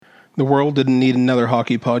The world didn't need another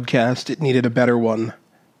hockey podcast. It needed a better one.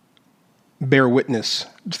 Bear witness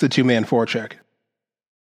to the two-man forecheck.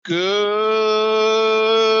 Good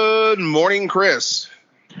morning, Chris.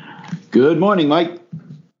 Good morning, Mike.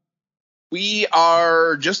 We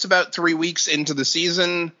are just about 3 weeks into the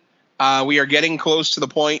season. We are getting close to the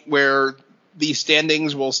point where the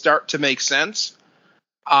standings will start to make sense.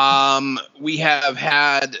 We have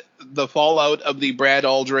had the fallout of the Brad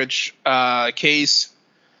Aldrich case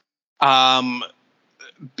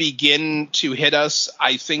begin to hit us.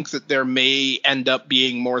 I think that there may end up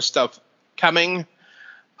being more stuff coming.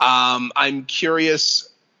 I'm curious.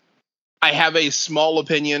 I have a small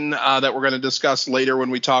opinion that we're going to discuss later when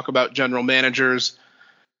we talk about general managers.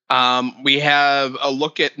 We have a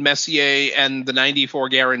look at Messier and the 94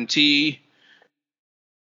 guarantee.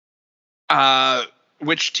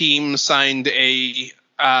 Which team signed a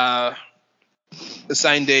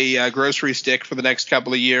grocery stick for the next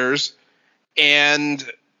couple of years, and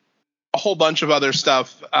a whole bunch of other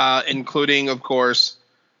stuff, including, of course,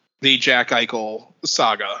 the Jack Eichel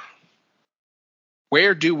saga.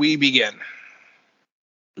 Where do we begin?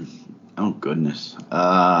 Oh, goodness. We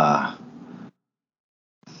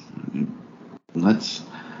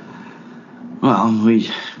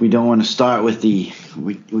don't want to start with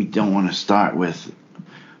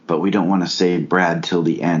but we don't want to say Brad till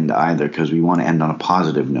the end either, because we want to end on a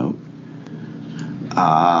positive note.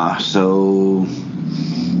 So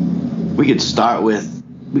we could start with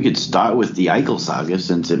the Eichel saga,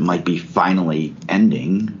 since it might be finally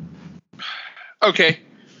ending. Okay.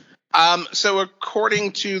 So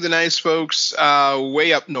according to the nice folks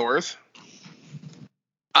way up north,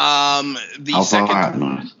 How far up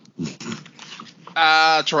north?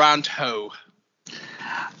 Toronto.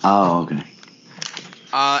 Oh, okay.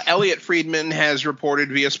 Elliot Friedman has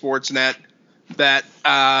reported via Sportsnet that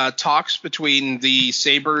talks between the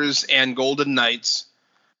Sabres and Golden Knights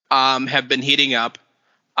have been heating up.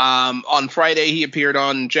 On Friday, he appeared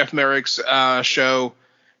on Jeff Merrick's show,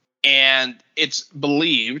 and it's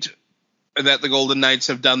believed that the Golden Knights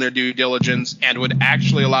have done their due diligence and would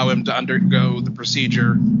actually allow him to undergo the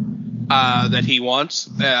procedure that he wants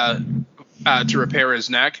to repair his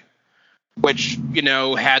neck, which,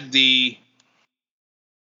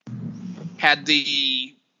 had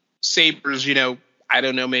the Sabres, I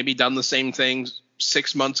don't know, maybe done the same thing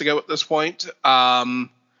 6 months ago at this point,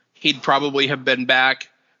 he'd probably have been back.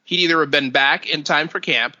 He'd either have been back in time for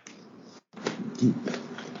camp.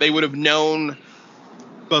 They would have known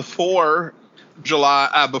before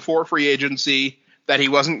free agency that he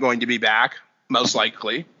wasn't going to be back, most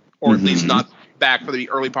likely, or at least not back for the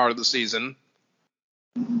early part of the season,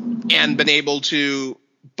 and been able to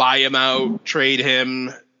buy him out, trade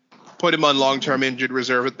him, put him on long-term injured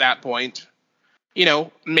reserve at that point,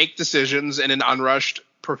 make decisions in an unrushed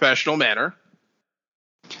professional manner.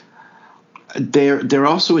 They're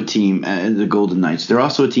also a team, the Golden Knights. They're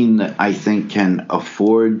also a team that I think can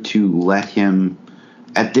afford to let him,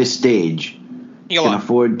 at this stage,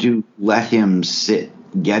 afford to let him sit,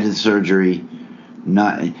 get his surgery.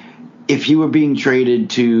 If he were being traded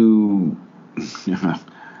to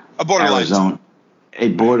a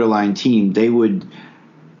borderline team, they would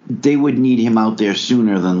need him out there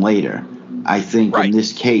sooner than later. I think in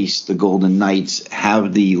this case, the Golden Knights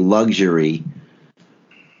have the luxury,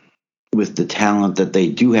 with the talent that they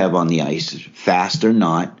do have on the ice, fast or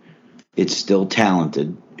not, it's still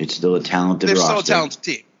talented. It's still a talented roster. They're still a talented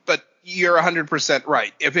team, but you're 100%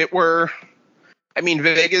 right. If it were,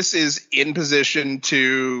 Vegas is in position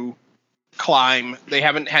to climb. They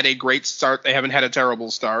haven't had a great start. They haven't had a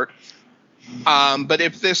terrible start. But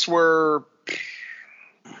if this were,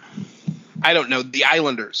 I don't know, the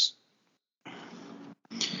Islanders,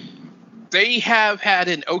 they have had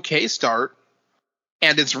an okay start.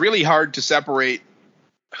 And it's really hard to separate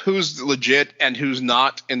who's legit and who's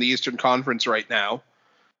not in the Eastern Conference right now,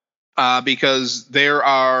 because there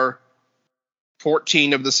are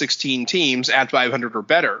 14 of the 16 teams at 500 or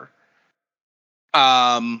better,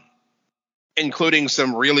 including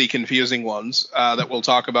some really confusing ones that we'll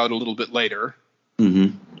talk about a little bit later.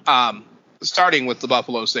 Starting with the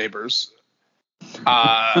Buffalo Sabres.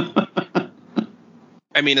 A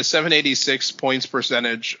 786 points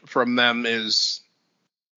percentage from them is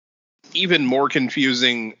even more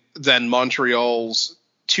confusing than Montreal's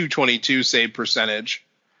 222 save percentage.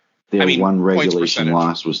 Their one regulation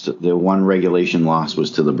loss was to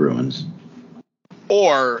the Bruins.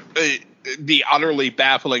 Or the utterly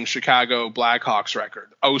baffling Chicago Blackhawks record,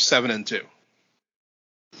 0-7-2.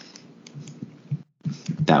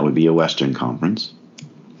 That would be a Western Conference.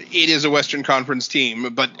 It is a Western Conference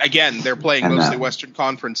team, but again, they're playing mostly Western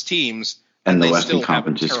Conference teams And the they Western still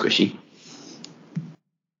Conference is have a squishy.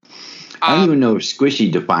 I don't even know if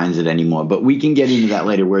squishy defines it anymore, but we can get into that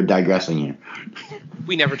later. We're digressing here.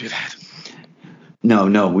 We never do that.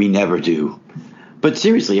 No, we never do. But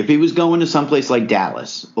seriously, if he was going to someplace like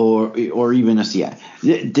Dallas or even a Seattle,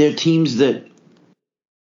 they're teams that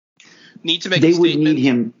need to make they a would statement. need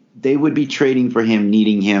him. They would be trading for him,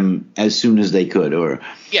 needing him as soon as they could. Or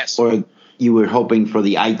Yes. Or you were hoping for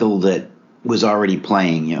the Eichel that was already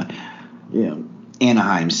playing. You know,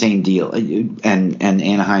 Anaheim, same deal, and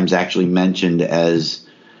Anaheim's actually mentioned as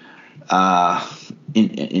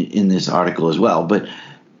in this article as well. But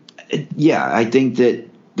yeah, I think that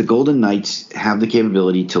the Golden Knights have the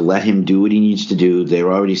capability to let him do what he needs to do. They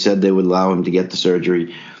already said they would allow him to get the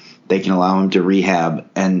surgery. They can allow him to rehab,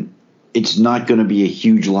 and it's not going to be a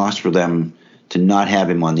huge loss for them to not have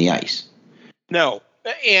him on the ice. No,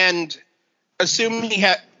 and assume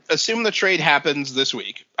the trade happens this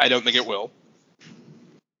week. I don't think it will,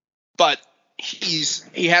 but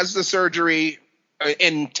he has the surgery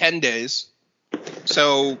in 10 days,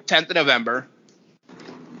 so 10th of November.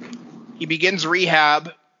 He begins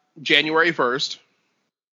rehab January 1st.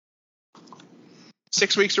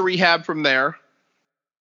 6 weeks of rehab from there.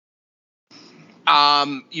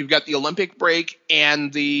 You've got the Olympic break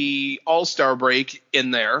and the All-Star break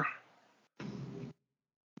in there.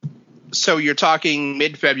 So you're talking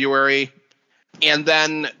mid-February, and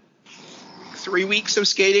then 3 weeks of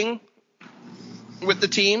skating with the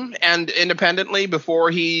team and independently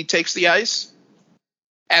before he takes the ice.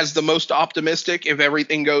 As the most optimistic, if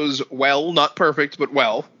everything goes well, not perfect, but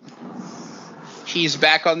well, he's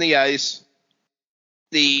back on the ice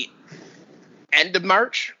the end of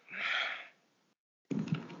March.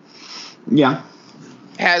 Yeah.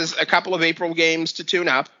 Has a couple of April games to tune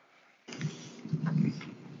up.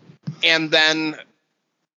 And then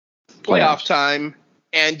playoff time,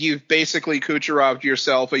 and you've basically Kucherov'd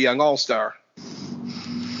yourself a young all-star.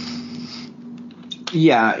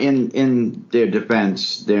 Yeah, in their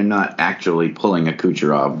defense, they're not actually pulling a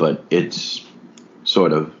Kucherov, but it's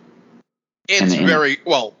sort of. It's very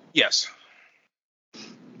well, yes.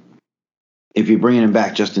 If you're bringing him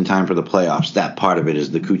back just in time for the playoffs, that part of it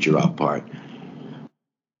is the Kucherov part.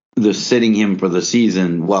 The sitting him for the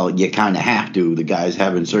season, well, you kind of have to. The guy's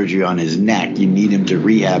having surgery on his neck. You need him to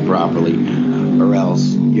rehab properly, or else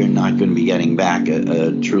you're not going to be getting back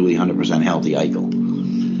a truly 100% healthy Eichel.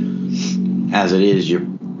 As it is,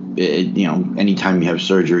 anytime you have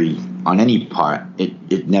surgery on any part,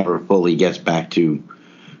 it never fully gets back to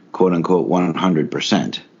quote unquote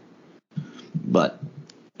 100%. But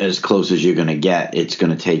as close as you're going to get, it's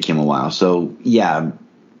going to take him a while. So yeah,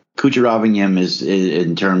 Kucheroving him is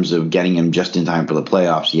in terms of getting him just in time for the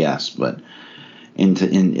playoffs, yes, but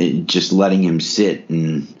in just letting him sit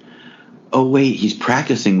and wait, he's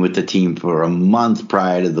practicing with the team for a month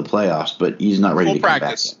prior to the playoffs, but he's not ready to come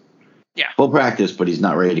back yet. Yeah. Full practice, but he's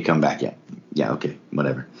not ready to come back yet. Yeah, okay,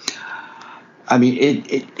 whatever. I mean,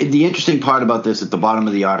 the interesting part about this at the bottom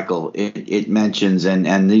of the article, it mentions,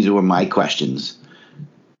 and these were my questions.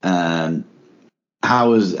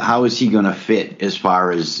 How is he going to fit as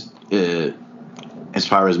far as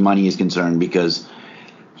money is concerned? Because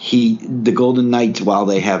the Golden Knights, while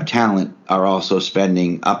they have talent, are also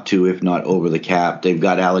spending up to, if not over the cap. They've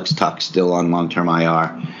got Alex Tuch still on long-term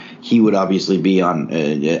IR. He would obviously be on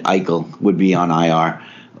Eichel would be on IR,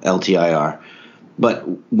 LTIR.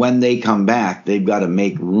 But when they come back, they've got to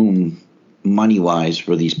make room money-wise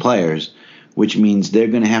for these players, which means they're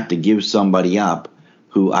going to have to give somebody up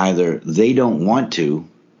who either they don't want to,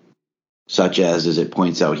 such as it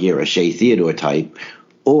points out here, a Shea Theodore type,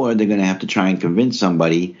 or they're going to have to try and convince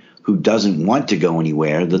somebody who doesn't want to go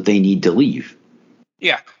anywhere that they need to leave.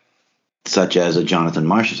 Yeah. Such as a Jonathan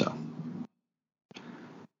Marchessault.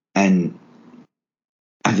 And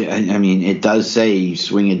I mean, it does say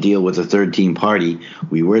swing a deal with a third-team party.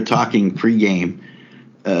 We were talking pregame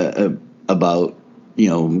about,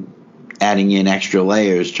 adding in extra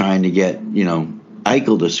layers, trying to get,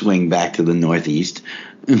 Eichel to swing back to the Northeast.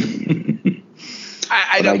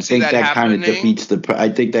 I don't see that happening. I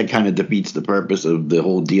think that kind of defeats the purpose of the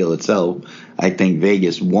whole deal itself. I think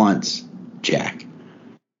Vegas wants Jack.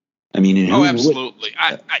 I mean, absolutely.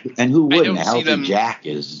 Who wouldn't? A healthy Jack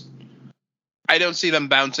is. I don't see them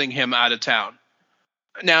bouncing him out of town.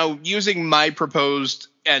 Now, using my proposed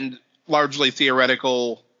and largely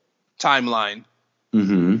theoretical timeline,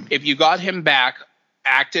 if you got him back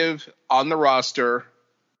active on the roster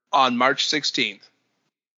on March 16th,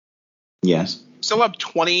 yes, still have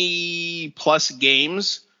 20-plus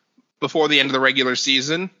games before the end of the regular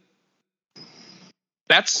season,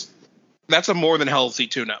 that's a more than healthy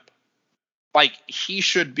tune-up. Like, he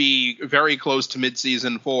should be very close to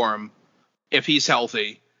midseason form if he's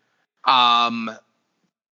healthy. If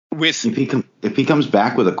he comes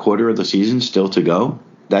back with a quarter of the season still to go,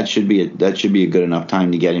 that should be a good enough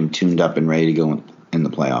time to get him tuned up and ready to go in the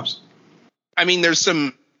playoffs. I mean,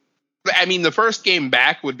 the first game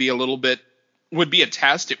back would be a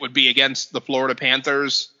test. It would be against the Florida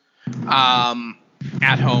Panthers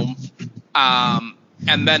at home.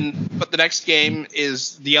 But the next game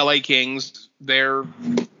is the LA Kings. They're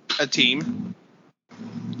a team.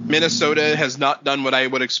 Minnesota has not done what I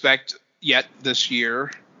would expect yet this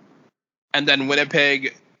year. And then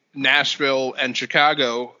Winnipeg, Nashville, and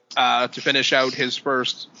Chicago to finish out his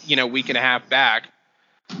first, week and a half back.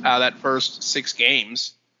 That first 6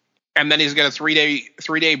 games. And then he's got a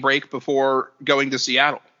 3-day break before going to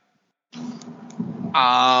Seattle.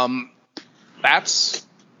 That's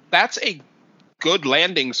a good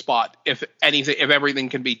landing spot if everything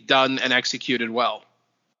can be done and executed well.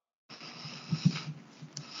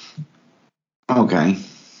 Okay.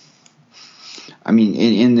 I mean,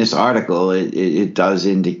 in this article, it does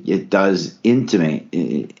intimate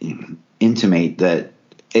that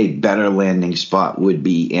a better landing spot would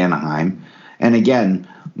be Anaheim. And again,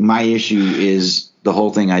 my issue is the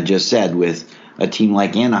whole thing I just said with a team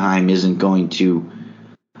like Anaheim isn't going to.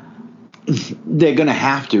 They're going to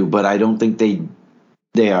have to, but I don't think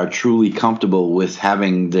they are truly comfortable with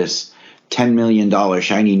having this $10 million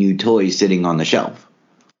shiny new toy sitting on the shelf.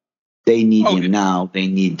 They need him now. They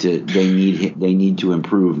need to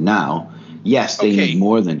improve now. Yes, they need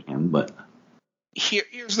more than him, but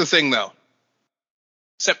here's the thing, though.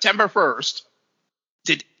 September 1st,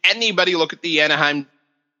 did anybody look at the Anaheim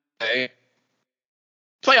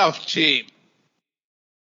playoff team?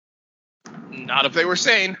 Not if they were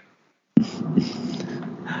sane.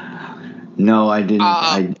 No, I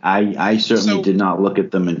didn't. I certainly did not look at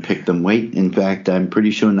them and pick them. Wait, in fact, I'm pretty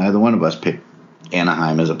sure neither one of us picked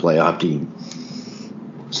Anaheim as a playoff team.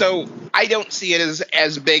 So I don't see it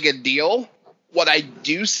as big a deal. What I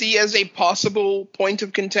do see as a possible point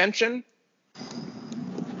of contention,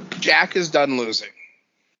 Jack is done losing.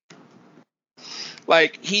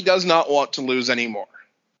 Like, he does not want to lose anymore.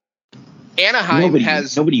 Anaheim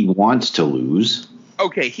nobody wants to lose.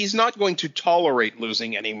 Okay, he's not going to tolerate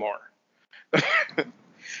losing anymore.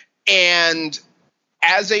 And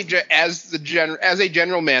as a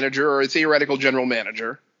general manager or a theoretical general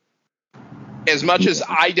manager, as much as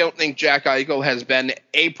I don't think Jack Eichel has been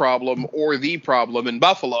a problem or the problem in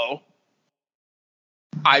Buffalo,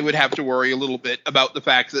 I would have to worry a little bit about the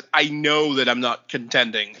fact that I know that I'm not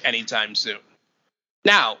contending anytime soon.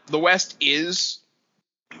 Now, the West is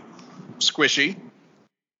squishy.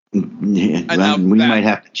 Yeah, might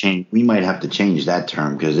have to change. We might have to change that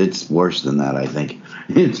term because it's worse than that. I think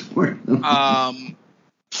it's worse.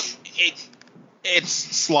 It's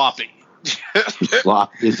sloppy.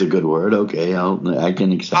 Slop is a good word. Okay, I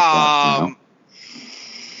can accept that.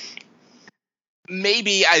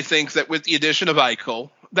 Maybe I think that with the addition of Eichel,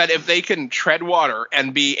 that if they can tread water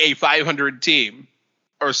and be a 500 team,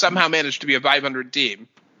 or somehow manage to be a 500 team,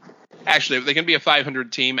 actually, if they can be a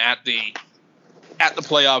 500 team at the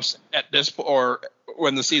playoffs at this, or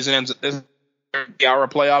when the season ends at this, they are a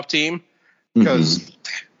playoff team, because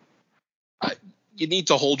you need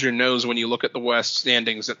to hold your nose when you look at the West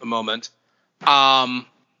standings at the moment. I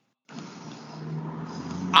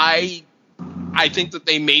think that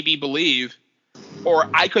they maybe believe, or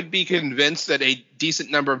I could be convinced that a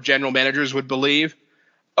decent number of general managers would believe,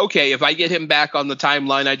 okay, if I get him back on the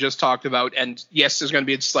timeline I just talked about, and yes, there's going to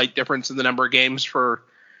be a slight difference in the number of games for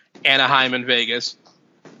Anaheim and Vegas,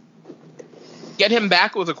 get him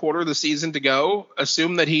back with a quarter of the season to go,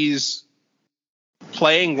 assume that he's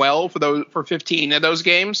playing well for 15 of those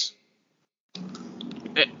games,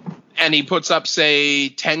 and he puts up, say,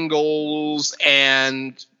 10 goals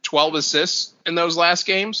and 12 assists in those last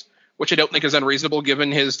games, which I don't think is unreasonable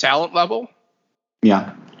given his talent level.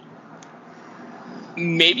 Yeah.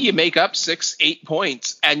 Maybe you make up 6-8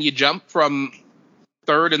 points and you jump from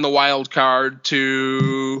third in the wild card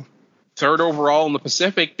to third overall in the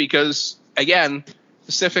Pacific, because, again,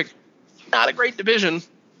 Pacific, not a great division.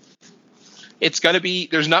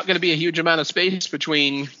 There's not going to be a huge amount of space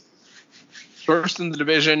between first in the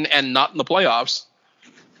division and not in the playoffs.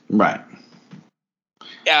 Right.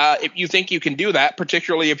 If you think you can do that,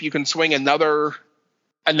 particularly if you can swing another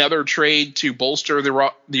trade to bolster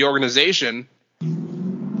the organization,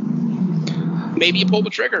 maybe you pull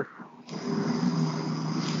the trigger.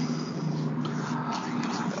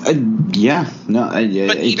 Yeah. No.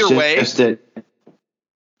 But either way,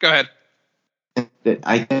 go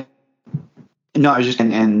ahead. No, I was just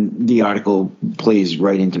and the article plays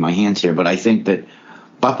right into my hands here, but I think that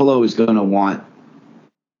Buffalo is going to want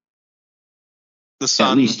the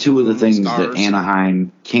sun, at least two of the things stars. that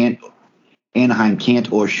Anaheim can't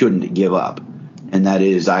or shouldn't give up, and that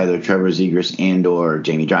is either Trevor Zegras and or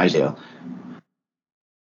Jamie Drysdale.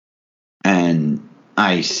 And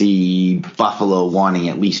I see Buffalo wanting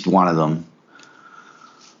at least one of them.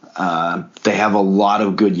 They have a lot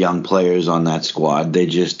of good young players on that squad. They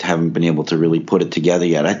just haven't been able to really put it together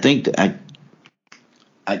yet. I think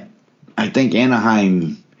I think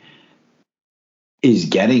Anaheim is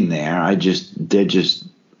getting there. They just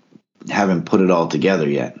haven't put it all together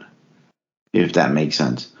yet, if that makes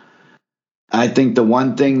sense. I think the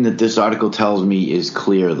one thing that this article tells me is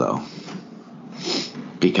clear, though,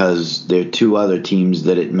 because there are two other teams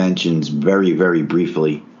that it mentions very, very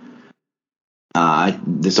briefly.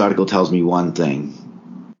 This article tells me one thing.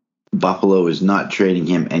 Buffalo is not trading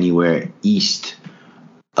him anywhere east.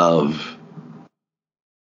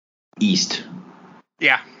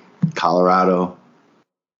 Yeah. Colorado,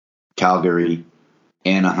 Calgary,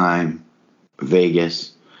 Anaheim,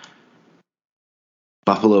 Vegas.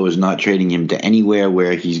 Buffalo is not trading him to anywhere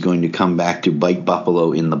where he's going to come back to bite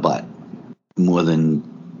Buffalo in the butt more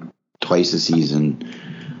than twice a season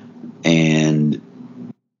and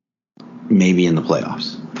maybe in the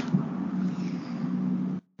playoffs.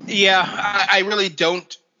 Yeah, I really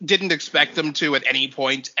didn't expect them to at any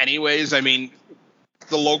point anyways. I mean,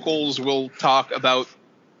 the locals will talk about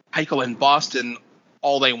Eichel in Boston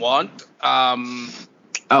all they want.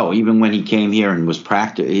 Even when he came here and was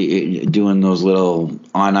doing those little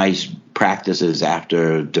on-ice practices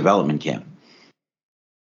after development camp.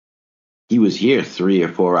 He was here 3 or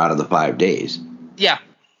 4 out of the 5 days. Yeah.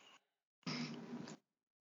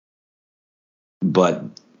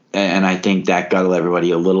 And I think that got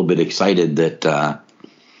everybody a little bit excited that,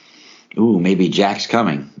 maybe Jack's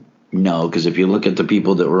coming. No, because if you look at the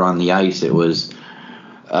people that were on the ice, it was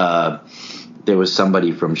there was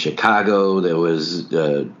somebody from Chicago. There was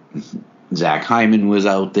Zach Hyman was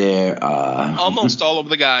out there. Almost all of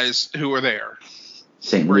the guys who were there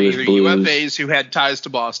St. were Louis either Blues. UFAs who had ties to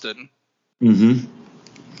Boston,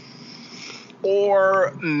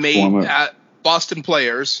 or Boston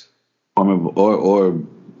players, or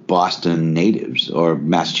Boston natives or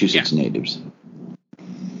Massachusetts natives.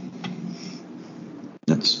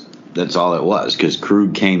 That's all it was, because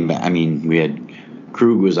Krug came back. I mean,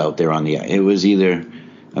 Krug was out there on the. It was either,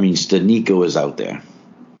 Studnicka was out there.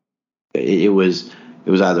 It was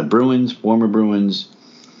either Bruins, former Bruins,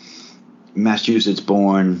 Massachusetts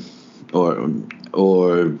born,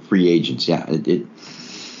 or free agents. Yeah,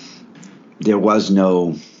 there was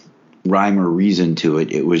no rhyme or reason to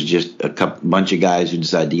it. It was just a bunch of guys who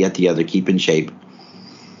decided to get together, keep in shape,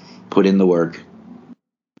 put in the work.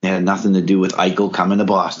 It had nothing to do with Eichel coming to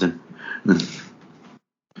Boston.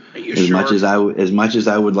 As much as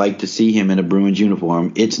I would like to see him in a Bruins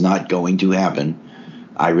uniform, it's not going to happen.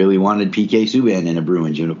 I really wanted PK Subban in a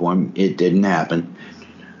Bruins uniform. It didn't happen.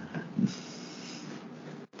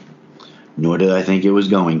 Nor did I think it was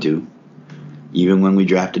going to, even when we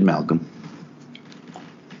drafted Malcolm.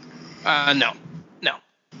 No.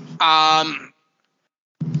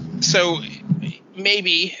 So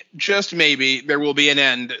maybe, just maybe, there will be an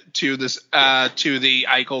end to this to the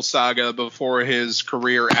Eichel saga before his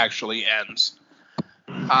career actually ends.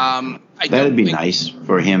 That'd be nice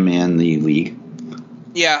for him and the league.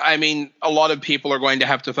 Yeah, I mean, a lot of people are going to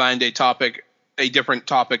have to find a different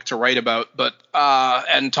topic to write about,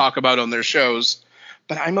 and talk about on their shows.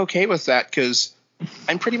 But I'm okay with that because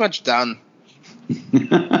I'm pretty much done.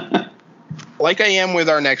 Like I am with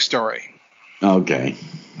our next story. Okay.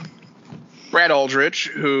 Brad Aldrich,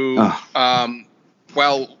 who,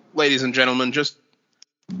 ladies and gentlemen, just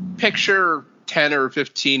picture 10 or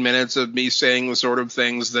 15 minutes of me saying the sort of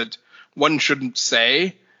things that one shouldn't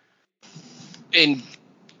say in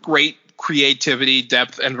great creativity,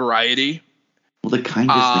 depth, and variety. Well, the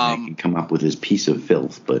kindest thing I can come up with is piece of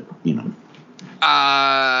filth, but,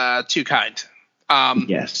 too kind.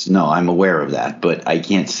 Yes, no, I'm aware of that, but I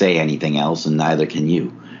can't say anything else, and neither can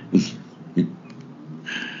you.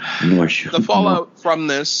 The fallout from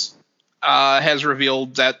this has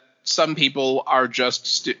revealed that some people are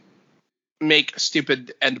just make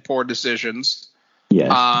stupid and poor decisions.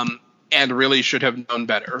 Yes. And really should have known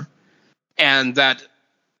better. And that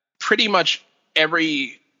pretty much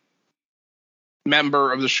every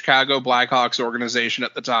member of the Chicago Blackhawks organization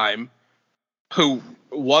at the time who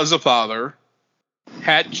was a father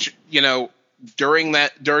had, during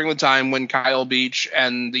the time when Kyle Beach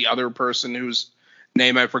and the other person whose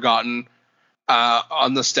name I've forgotten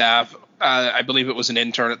on the staff, I believe it was an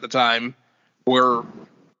intern at the time, were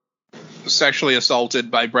sexually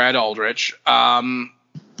assaulted by Brad Aldrich,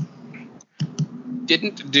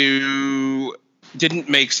 didn't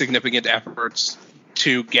make significant efforts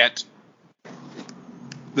to get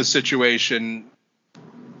the situation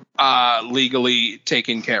legally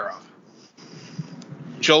taken care of.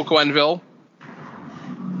 Joel Quenneville,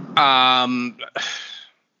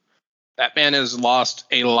 that man has lost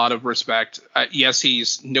a lot of respect. Yes,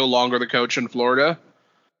 he's no longer the coach in Florida.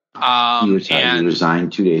 He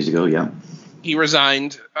resigned 2 days ago, yeah. He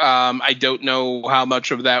resigned. I don't know how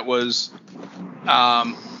much of that was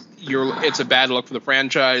it's a bad look for the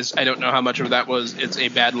franchise. I don't know how much of that was it's a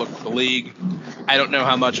bad look for the league. I don't know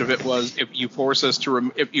how much of it was if you force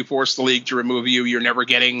the league to remove you, you're never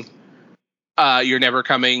going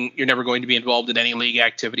to be involved in any league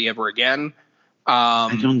activity ever again.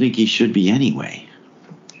 I don't think he should be anyway.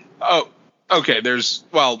 Oh, okay.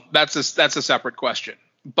 That's a separate question.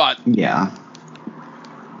 But yeah,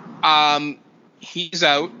 he's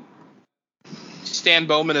out. Stan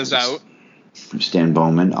Bowman is out. Stan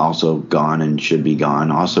Bowman also gone and should be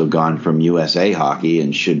gone. Also gone from USA Hockey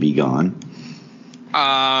and should be gone.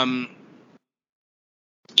 And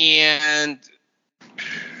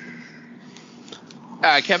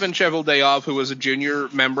Kevin Cheveldayoff, who was a junior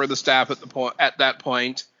member of the staff at that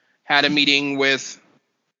point, had a meeting with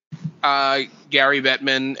Gary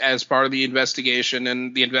Bettman as part of the investigation,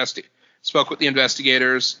 and spoke with the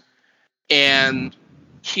investigators. And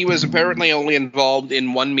he was apparently only involved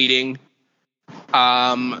in one meeting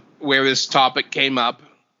where this topic came up,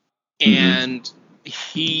 and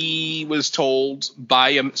he was told by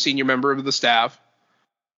a senior member of the staff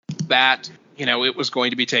that, it was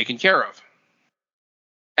going to be taken care of.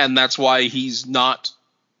 And that's why he's not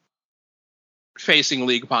facing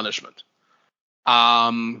league punishment.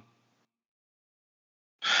 The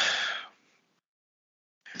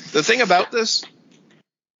thing about this,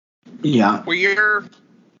 we're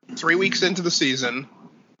 3 weeks into the season.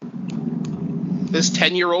 This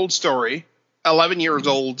 10-year-old story, 11 years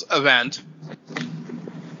old event,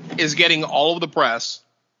 is getting all of the press,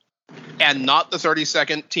 and not the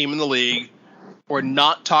 32nd team in the league. We're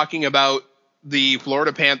not talking about the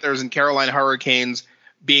Florida Panthers and Carolina Hurricanes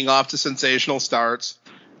being off to sensational starts.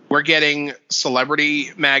 We're getting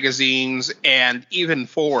celebrity magazines and even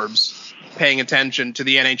Forbes paying attention to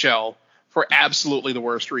the NHL for absolutely the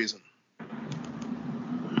worst reason.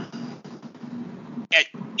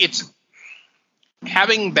 It's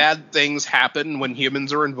having bad things happen when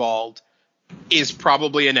humans are involved is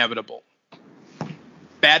probably inevitable.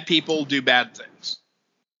 Bad people do bad things.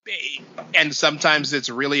 And sometimes it's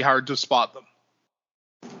really hard to spot them.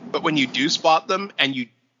 But when you do spot them and you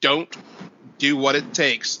don't do what it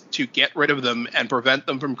takes to get rid of them and prevent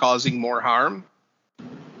them from causing more harm,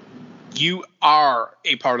 you are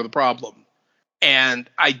a part of the problem. And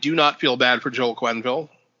I do not feel bad for Joel Quenneville.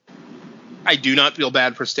 I do not feel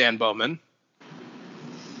bad for Stan Bowman.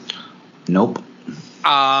 Nope.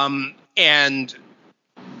 And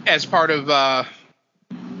as part of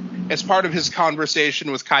his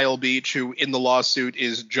conversation with Kyle Beach, who in the lawsuit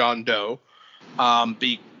is John Doe,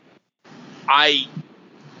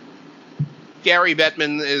 Gary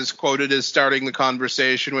Bettman is quoted as starting the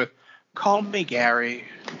conversation with, "Call me Gary."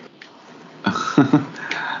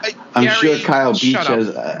 I'm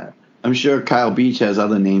sure Kyle Beach has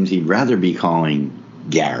other names he'd rather be calling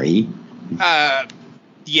Gary.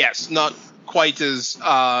 Yes, not quite as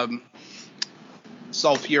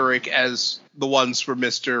sulfuric as the ones for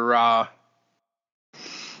Mr.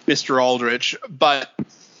 Aldrich, but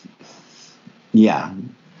yeah,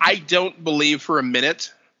 I don't believe for a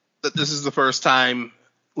minute that this is the first time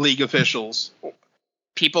league officials,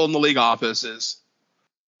 people in the league offices,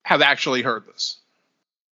 have actually heard this.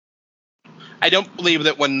 I don't believe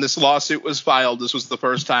that when this lawsuit was filed, this was the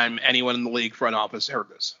first time anyone in the league front office heard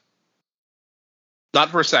this. Not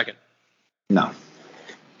for a second. No.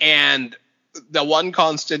 And the one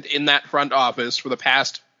constant in that front office for the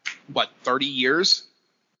past, 30 years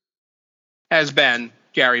has been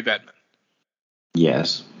Gary Bettman.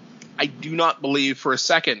 Yes. I do not believe for a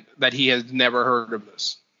second that he has never heard of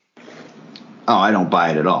this. Oh, I don't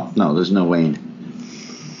buy it at all. No, there's no way.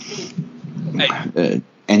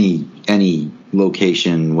 Any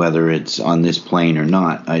location, whether it's on this plane or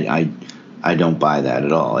not, I don't buy that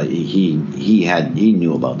at all. He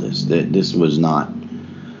knew about this. This was not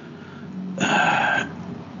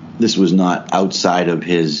outside of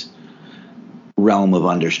his realm of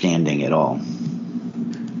understanding at all.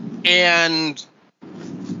 And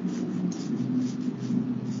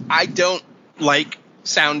I don't like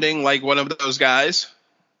sounding like one of those guys.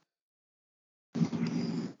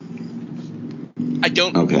 I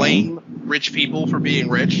don't blame rich people for being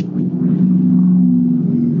rich.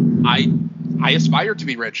 I aspire to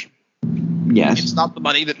be rich. Yes. It's not the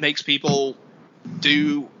money that makes people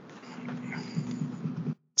do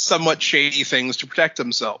somewhat shady things to protect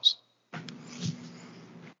themselves.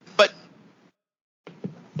 But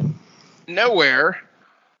nowhere,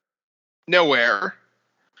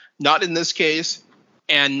 not in this case,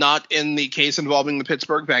 and not in the case involving the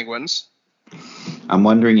Pittsburgh Penguins. I'm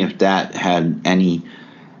wondering if that had any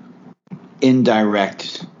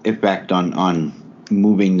indirect effect on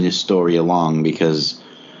moving this story along, because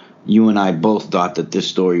you and I both thought that this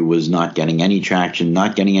story was not getting any traction,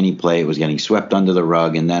 not getting any play. It was getting swept under the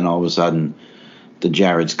rug, and then all of a sudden the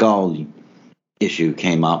Jared Skull issue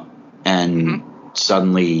came up, and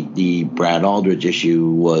suddenly the Brad Aldrich issue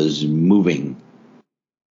was moving.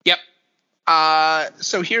 Yep.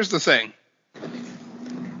 So here's the thing.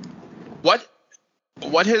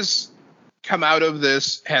 What has come out of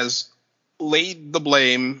this has laid the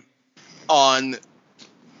blame on,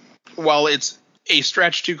 well, it's a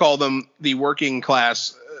stretch to call them the working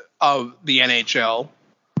class of the NHL,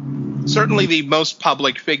 certainly the most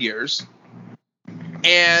public figures.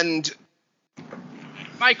 And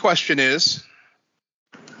my question is,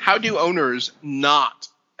 how do owners not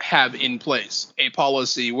have in place a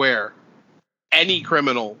policy where any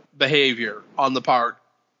criminal behavior on the part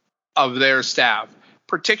of their staff,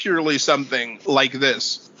 particularly something like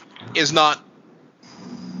this, is not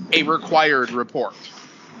a required report?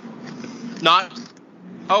 Not,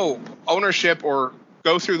 ownership or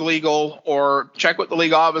go through the legal or check what the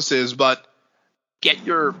league office is, but get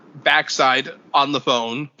your backside on the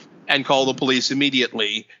phone and call the police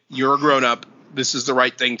immediately. You're a grown-up. This is the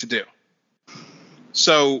right thing to do.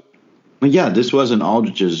 So, yeah, this wasn't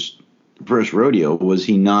Aldrich's first rodeo. Was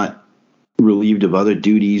he not relieved of other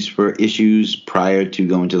duties for issues prior to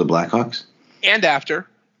going to the Blackhawks? And after.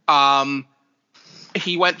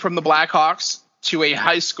 He went from the Blackhawks to a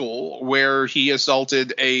high school where he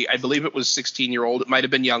assaulted I believe it was 16-year-old. It might have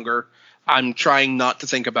been younger. I'm trying not to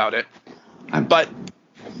think about it. But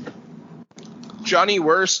Johnny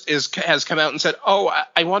Wurst has come out and said,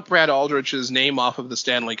 I want Brad Aldrich's name off of the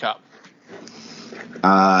Stanley Cup.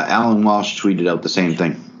 Alan Walsh tweeted out the same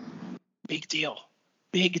thing. Big deal.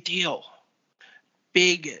 Big deal.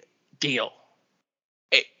 Big deal.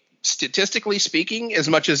 Statistically speaking, as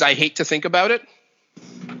much as I hate to think about it,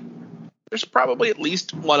 there's probably at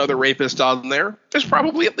least one other rapist on there. There's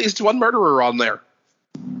probably at least one murderer on there.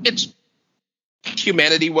 It's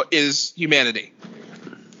humanity. What is humanity?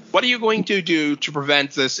 What are you going to do to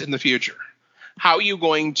prevent this in the future? How are you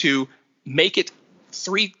going to make it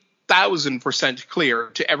 3,000% clear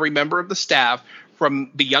to every member of the staff,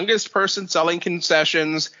 from the youngest person selling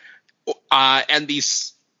concessions and the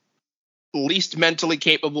least mentally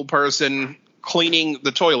capable person cleaning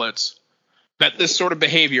the toilets, that this sort of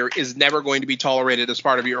behavior is never going to be tolerated as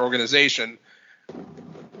part of your organization,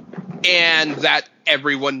 and that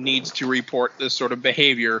everyone needs to report this sort of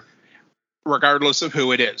behavior regardless of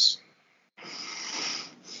who it is?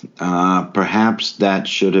 Perhaps that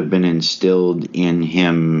should have been instilled in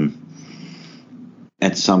him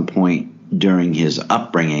at some point during his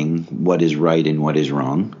upbringing, what is right and what is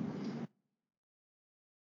wrong.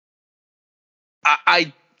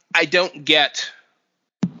 I don't get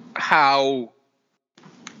how,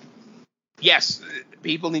 yes,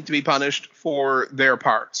 people need to be punished for their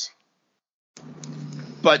parts.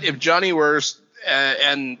 But if Johnny Wurst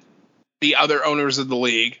and the other owners of the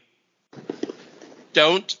league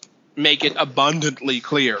don't make it abundantly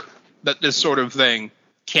clear that this sort of thing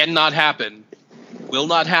cannot happen, will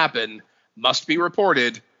not happen, must be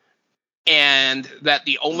reported, and that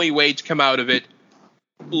the only way to come out of it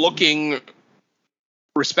looking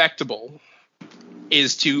respectable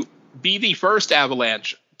is to be the first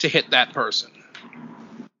avalanche to hit that person.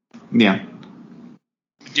 Yeah.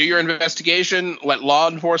 Do your investigation, let law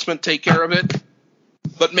enforcement take care of it,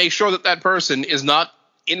 but make sure that that person is not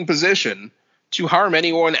in position to harm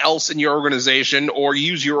anyone else in your organization or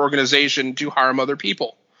use your organization to harm other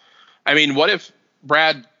people. I mean, what if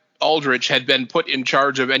Brad Aldrich had been put in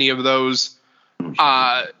charge of any of those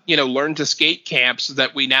learn to skate camps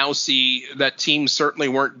that we now see that teams certainly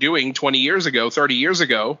weren't doing 20 years ago, 30 years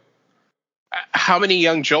ago? How many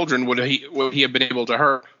young children would he have been able to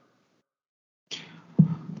hurt?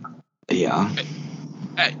 Yeah.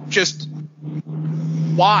 Just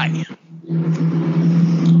why?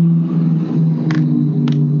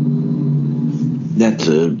 That's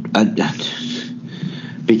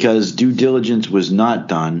because due diligence was not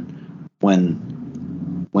done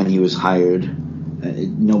when he was hired.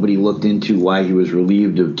 Nobody looked into why he was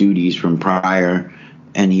relieved of duties from prior,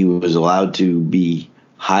 and he was allowed to be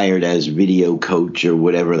hired as video coach or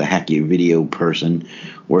whatever the heck, your video person,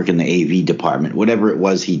 work in the AV department, whatever it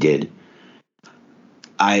was he did.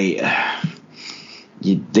 They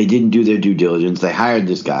didn't do their due diligence. They hired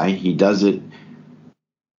this guy. He does it.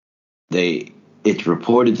 It's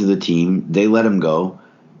reported to the team. They let him go.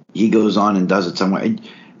 He goes on and does it somewhere.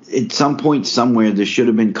 At some point somewhere, this should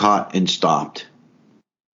have been caught and stopped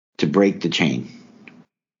to break the chain.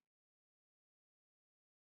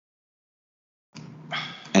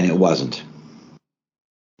 And it wasn't.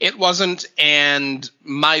 It wasn't, and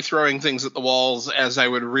my throwing things at the walls, as I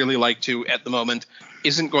would really like to at the moment,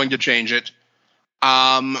 isn't going to change it.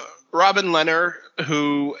 Robin Lehner,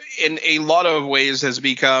 who in a lot of ways has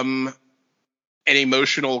become an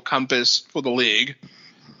emotional compass for the league,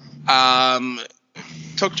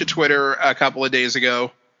 took to Twitter a couple of days ago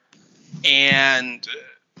and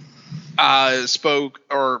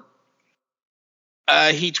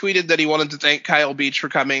he tweeted that he wanted to thank Kyle Beach for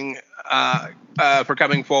coming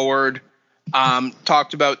forward.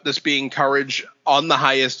 Talked about this being courage on the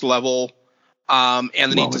highest level, and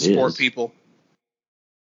the need to support people.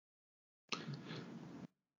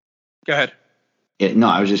 Go ahead. No,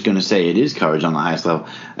 I was just going to say it is courage on the highest level.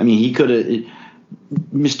 I mean, he could have,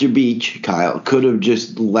 Mr. Beach, Kyle, could have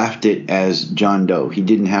just left it as John Doe. He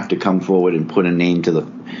didn't have to come forward and put a name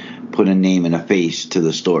and a face to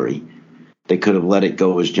the story. They could have let it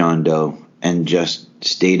go as John Doe and just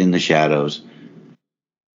stayed in the shadows.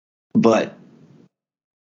 But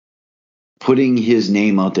putting his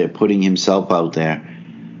name out there, putting himself out there,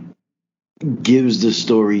 gives the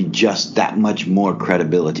story just that much more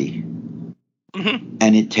credibility. Mm-hmm.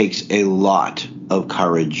 And it takes a lot of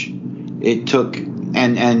courage. It took,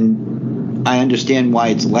 and I understand why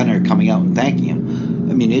it's Lehner coming out and thanking him.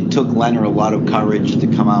 I mean, it took Lehner a lot of courage to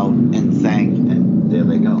come out and thank, and there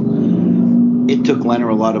they go. It took Lehner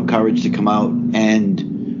a lot of courage to come out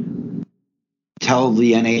and tell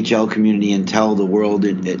the NHL community and tell the world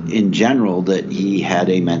in general that he had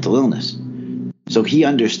a mental illness. So he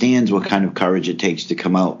understands what kind of courage it takes to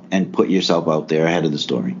come out and put yourself out there ahead of the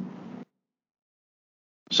story.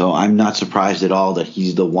 So I'm not surprised at all that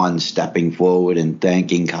he's the one stepping forward and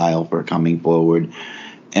thanking Kyle for coming forward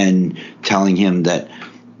and telling him that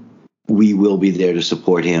we will be there to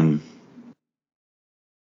support him.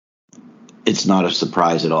 It's not a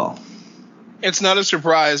surprise at all. It's not a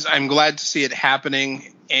surprise. I'm glad to see it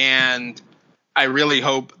happening, and I really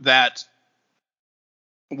hope that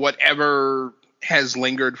whatever has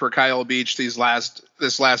lingered for Kyle Beach this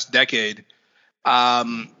last decade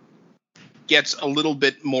gets a little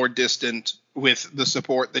bit more distant with the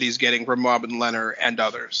support that he's getting from Robin Lehner and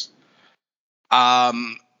others.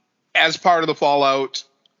 As part of the fallout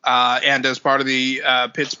and as part of the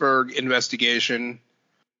Pittsburgh investigation,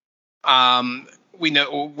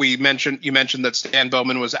 you mentioned that Stan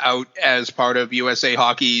Bowman was out as part of USA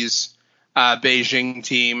Hockey's Beijing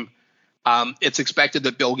team. It's expected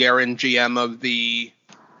that Bill Guerin, GM of the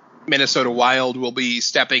Minnesota Wild, will be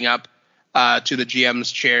stepping up to the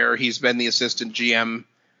GM's chair. He's been the assistant GM.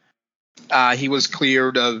 He was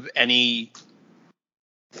cleared of any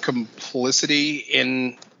complicity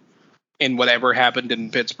in whatever happened in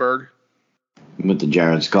Pittsburgh. With the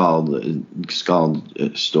Jared Scald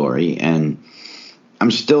story, and I'm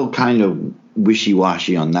still kind of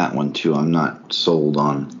wishy-washy on that one too. I'm not sold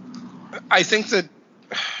on. I think that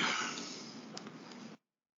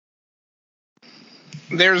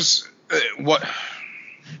there's the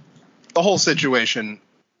whole situation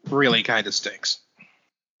really kind of stinks.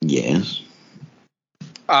 Yes.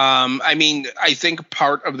 I mean, I think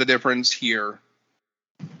part of the difference here,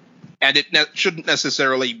 and it shouldn't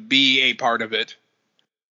necessarily be a part of it,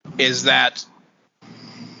 is that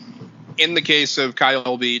in the case of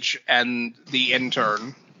Kyle Beach and the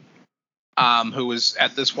intern, who was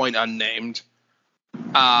at this point unnamed,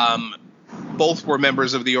 both were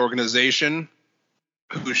members of the organization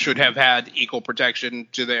who should have had equal protection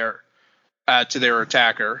to their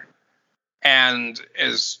attacker. And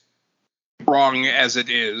as wrong as it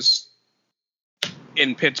is,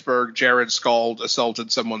 in Pittsburgh, Jared Scald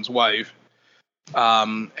assaulted someone's wife.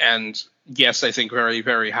 And yes, I think very,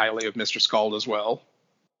 very highly of Mr. Scald as well.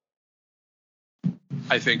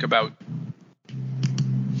 I think about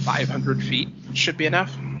 500 feet should be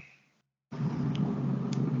enough.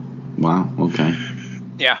 Wow, okay.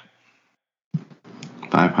 Yeah.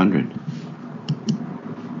 500.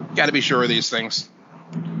 Got to be sure of these things.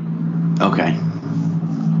 Okay.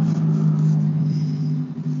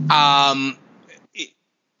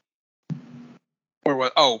 Or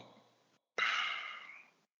what? Oh.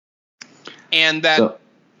 And that. So,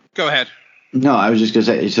 go ahead. No, I was just going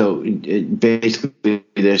to say, so basically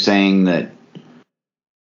they're saying that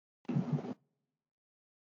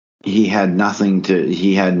he had nothing to.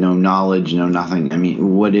 He had no knowledge, no nothing. I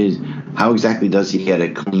mean, how exactly does he get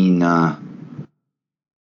a clean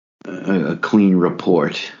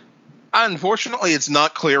report? Unfortunately, it's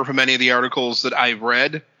not clear from any of the articles that I've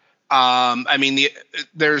read. I mean,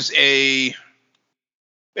 there's an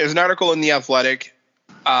article in The Athletic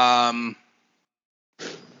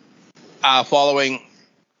following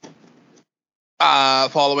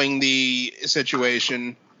the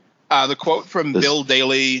situation. The quote from Bill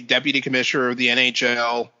Daly, Deputy Commissioner of the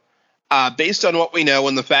NHL, based on what we know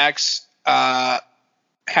and the facts have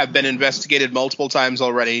been investigated multiple times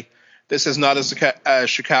already, this is not a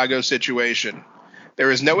Chicago situation.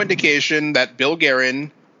 There is no indication that Bill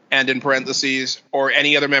Guerin, and in parentheses, or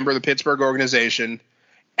any other member of the Pittsburgh organization,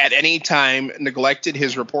 at any time neglected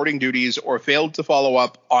his reporting duties or failed to follow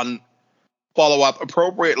up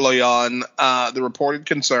appropriately on the reported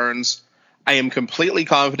concerns. I am completely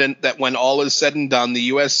confident that when all is said and done, the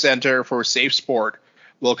U.S. Center for Safe Sport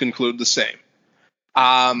will conclude the same.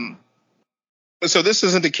 So this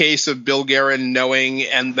isn't a case of Bill Guerin knowing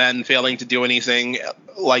and then failing to do anything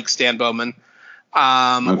like Stan Bowman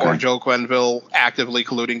or Joe Quenneville actively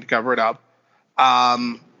colluding to cover it up.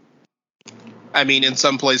 I mean, in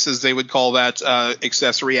some places they would call that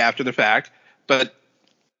accessory after the fact, but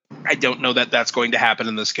I don't know that that's going to happen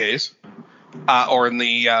in this case or in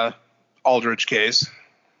the Aldrich case.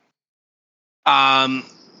 No,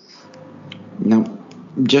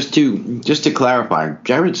 just to clarify,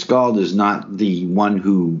 Jared Scald is not the one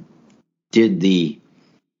who did the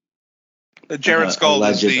Jared Scald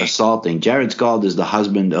alleged assaulting. Jared Scald is the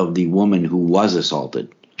husband of the woman who was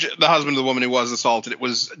assaulted. The husband of the woman who was assaulted. It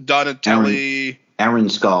was Donatelli. Erin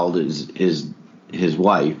Scald is his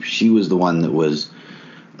wife. She was the one that was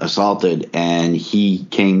assaulted, and he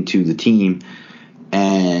came to the team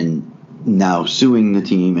and now suing the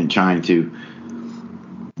team and trying to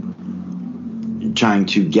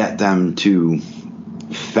get them to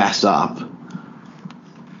fess up.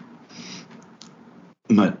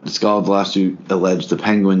 But Scald's lawsuit alleged the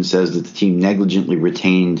Penguins says that the team negligently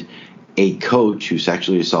retained a coach who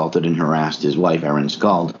sexually assaulted and harassed his wife, Erin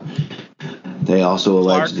Scald. They also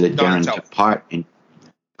alleged that Darren took part in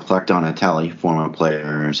Clark Donatelli, former player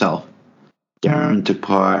herself. Darren took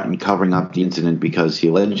part in covering up the incident because he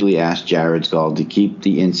allegedly asked Jared Scald to keep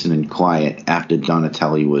the incident quiet after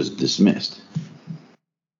Donatelli was dismissed.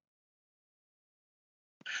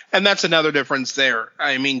 And that's another difference there.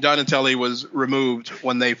 I mean, Donatelli was removed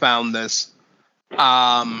when they found this.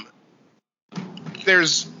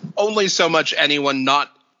 There's only so much anyone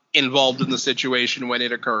not involved in the situation when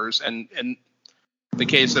it occurs. And in the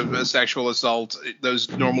case of a sexual assault,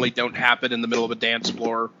 those normally don't happen in the middle of a dance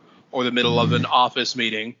floor or the middle of an office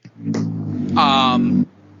meeting.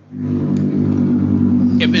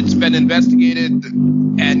 If it's been investigated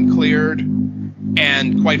and cleared,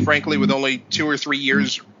 and quite frankly, with only 2 or 3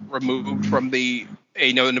 years removed from the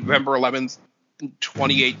November 11th,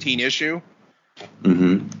 2018 issue,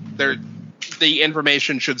 the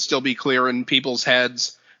information should still be clear in people's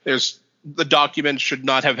heads. The document should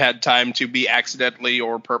not have had time to be accidentally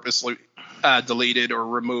or purposely deleted or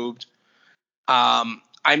removed. I'm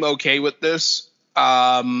okay with this,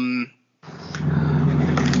 or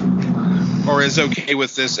as okay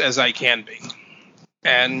with this as I can be.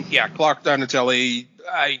 And yeah, Clark Donatelli,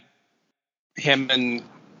 you're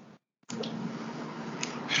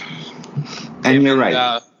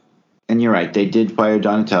right. And you're right. They did fire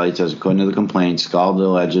Donatelli. It says, according to the complaint, Scald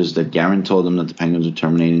alleges that Guerin told them that the Penguins were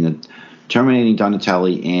terminating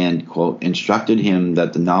Donatelli and, quote, instructed him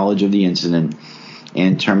that the knowledge of the incident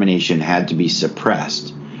and termination had to be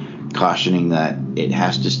suppressed, cautioning that it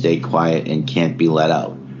has to stay quiet and can't be let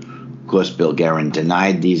out. Of course, Bill Guerin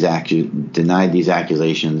denied these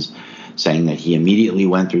accusations, saying that he immediately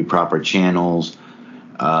went through proper channels.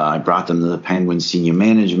 I brought them to the Penguins senior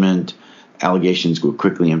management. Allegations were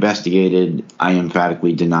quickly investigated. I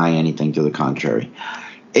emphatically deny anything to the contrary.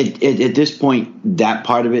 At this point, that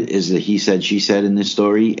part of it is the he said, she said in this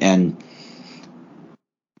story. And,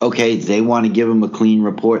 okay, they want to give him a clean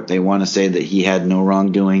report. They want to say that he had no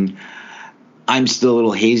wrongdoing. I'm still a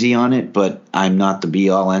little hazy on it, but I'm not the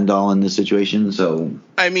be-all, end-all in this situation. So,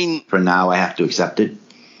 I mean, for now, I have to accept it.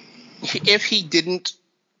 If he didn't,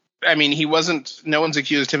 he wasn't, no one's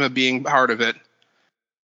accused him of being part of it.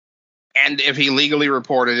 And if he legally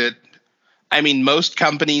reported it, most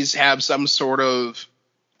companies have some sort of,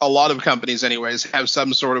 a lot of companies anyways, have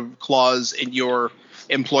some sort of clause in your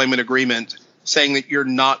employment agreement saying that you're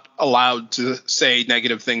not allowed to say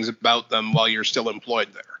negative things about them while you're still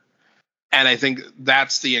employed there. And I think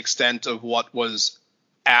that's the extent of what was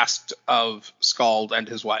asked of Scald and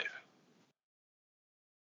his wife.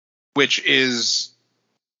 which is,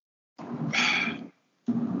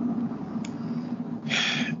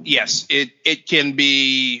 yes, it can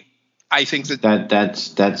be. I think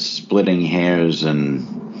that's splitting hairs,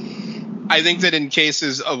 and I think that in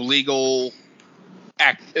cases of illegal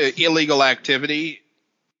activity,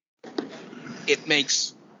 it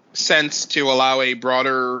makes sense to allow a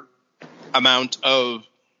broader amount of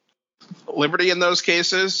liberty in those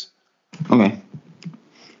cases. Okay.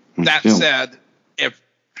 That said,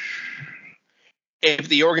 if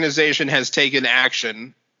the organization has taken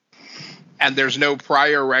action and there's no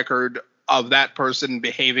prior record of that person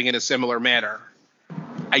behaving in a similar manner,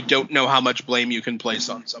 I don't know how much blame you can place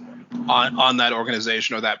on someone, on that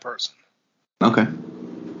organization or that person. Okay.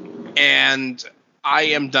 And I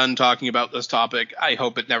am done talking about this topic. I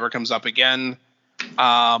hope it never comes up again. You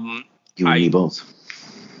and me both.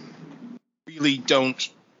 Really don't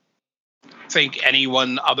think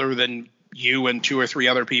anyone other than you and 2 or 3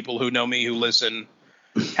 other people who know me who listen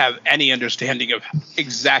have any understanding of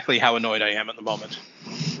exactly how annoyed I am at the moment.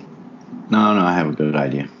 No, I have a good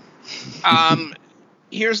idea.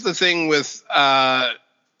 Here's the thing with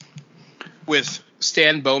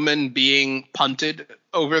Stan Bowman being punted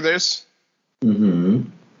over this. Mm-hmm.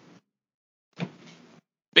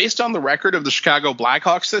 Based on the record of the Chicago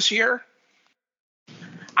Blackhawks this year,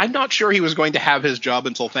 I'm not sure he was going to have his job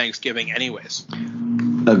until Thanksgiving anyways.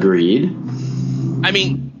 Agreed. I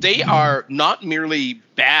mean, they are not merely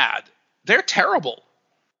bad. They're terrible.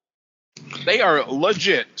 They are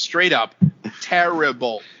legit, straight up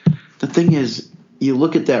terrible. The thing is, you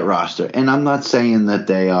look at that roster, and I'm not saying that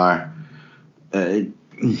they are No.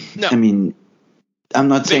 I mean, I'm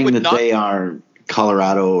not saying that they are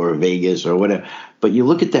Colorado or Vegas or whatever, but you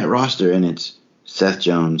look at that roster, and it's Seth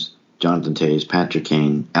Jones, Jonathan Toews, Patrick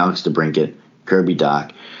Kane, Alex DeBrincat, Kirby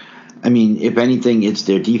Dach. I mean, if anything, it's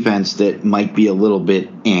their defense that might be a little bit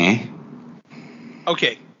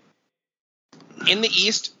Okay. In the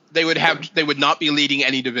East, they would not be leading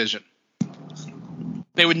any division.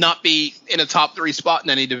 They would not be in a top 3 spot in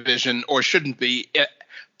any division, or shouldn't be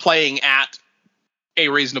playing at a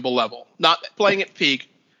reasonable level. Not playing at peak,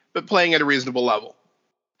 but playing at a reasonable level.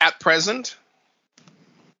 At present,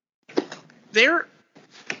 they're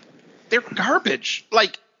garbage.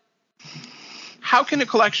 Like, how can a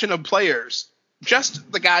collection of players,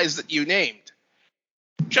 just the guys that you named,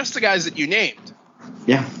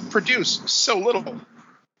 produce so little?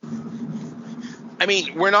 I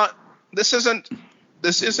mean, this isn't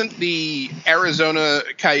the Arizona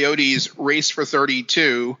Coyotes race for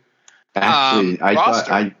 32. Actually,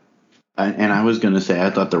 I was going to say I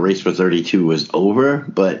thought the race for 32 was over,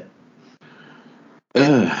 but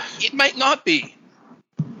it might not be.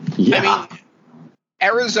 Yeah. I mean,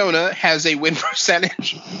 Arizona has a win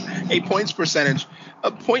percentage, a points percentage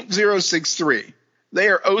of .063. They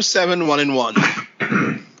are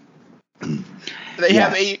 0-7-1-1. They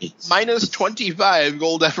have a minus 25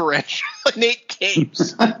 goal differential in 8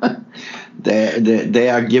 games. They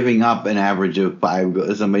are giving up an average of 5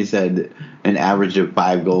 goals. Somebody said an average of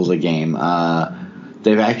 5 goals a game.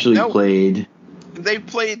 They've actually played. They've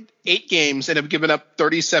played 8 games and have given up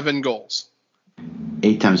 37 goals.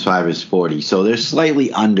 8 times 5 is 40. So they're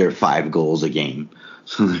slightly under 5 goals a game.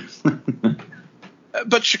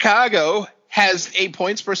 But Chicago has a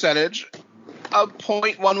points percentage of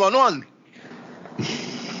 .111.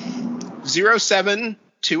 0-7,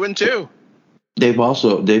 2-2.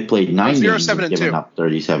 They've played 9 games and given 2. up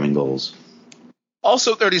 37 goals.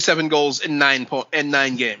 Also 37 goals in 9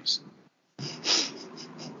 games.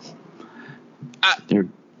 They're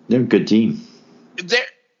a good team.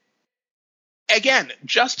 Again,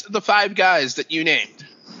 just the 5 guys that you named.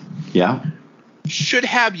 Yeah. Should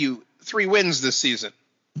have you 3 wins this season.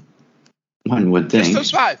 One would think. Just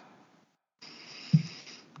those 5.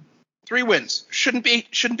 3 wins. Shouldn't be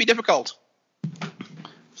difficult.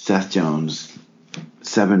 Seth Jones,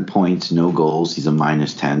 7 points, no goals. He's a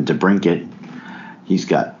minus 10. DeBrincat, he's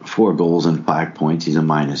got 4 goals and 5 points. He's a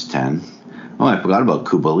minus 10. Oh, I forgot about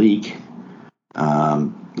Kubalik.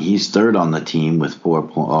 He's third on the team with 4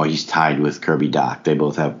 points. Oh, he's tied with Kirby Dach. They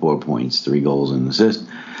both have 4 points, 3 goals and an assist.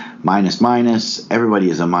 Minus. Everybody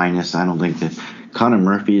is a minus. I don't think that Connor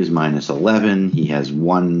Murphy is minus 11. He has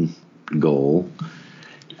 1 goal.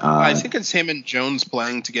 I think it's him and Jones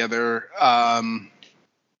playing together.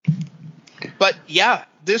 But yeah,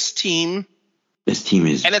 this team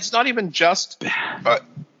is, and it's not even just.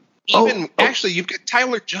 Actually, you've got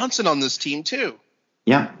Tyler Johnson on this team too.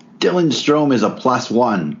 Yeah, Dylan Strome is a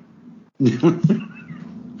 +1.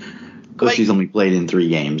 Because he's only played in 3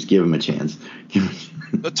 games. Give him a chance.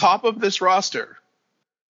 The top of this roster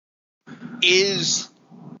is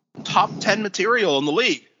top 10 material in the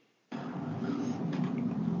league.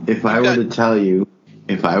 If I were to tell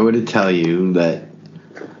you that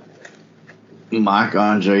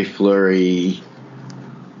Marc-Andre Fleury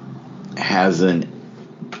has an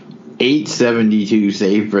 .872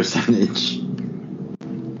 save percentage,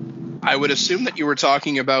 I would assume that you were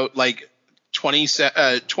talking about like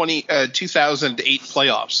 2008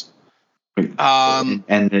 playoffs.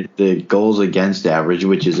 And the goals against average,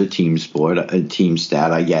 which is a team sport, a team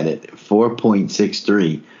stat, I get it,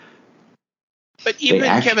 4.63. But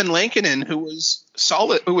even Kevin Lankinen, who was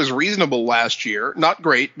solid, who was reasonable last year, not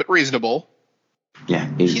great, but reasonable. Yeah,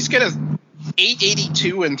 he's got a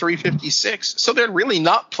 .882 and .356. So they're really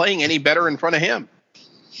not playing any better in front of him.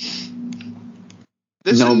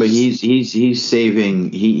 But he's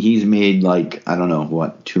saving. He's made like, I don't know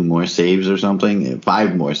what, 2 more saves or something,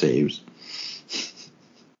 5 more saves.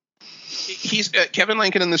 He's Kevin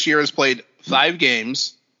Lankinen this year has played 5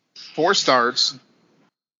 games, 4 starts.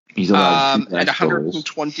 He's allowed 2 and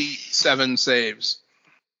 127 saves.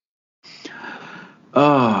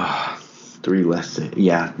 Oh, 3 less.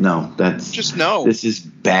 Yeah, no, that's just no. This is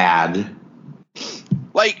bad.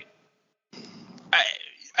 Like,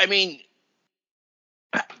 I mean,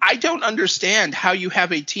 I don't understand how you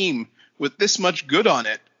have a team with this much good on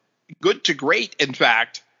it, good to great, in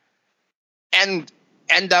fact, and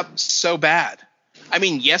end up so bad. I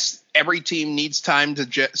mean, yes, every team needs time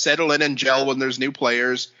to settle in and gel when there's new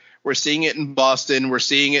players. We're seeing it in Boston. We're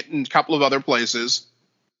seeing it in a couple of other places.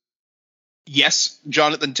 Yes,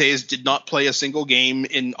 Jonathan Toews did not play a single game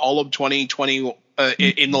in all of 2020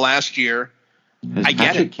 in the last year. Has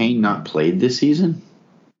Patrick Kane not played this season?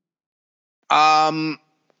 I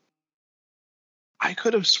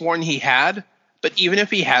could have sworn he had, but even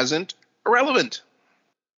if he hasn't, irrelevant.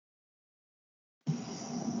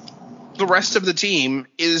 The rest of the team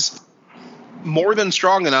is more than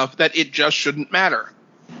strong enough that it just shouldn't matter.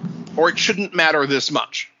 Or it shouldn't matter this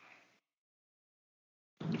much.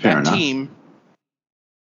 Fair enough. That team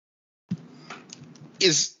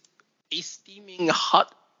is a steaming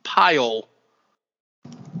hot pile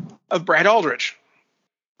of Brad Aldrich.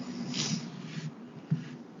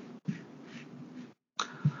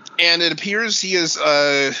 And it appears he is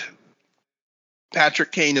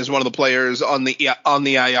Patrick Kane is one of the players on the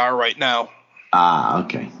IR right now. Ah,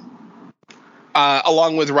 okay.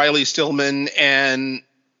 Along with Riley Stillman and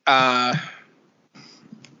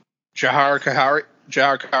Jahar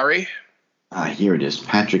Kari. Here it is.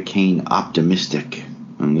 Patrick Kane optimistic.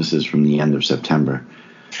 And this is from the end of September.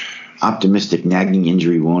 Optimistic nagging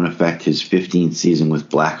injury won't affect his 15th season with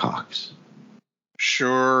Blackhawks.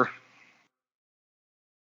 Sure.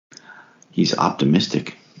 He's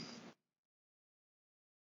optimistic.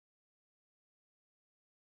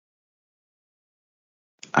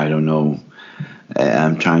 I don't know.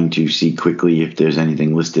 I'm trying to see quickly if there's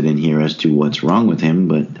anything listed in here as to what's wrong with him,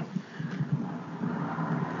 but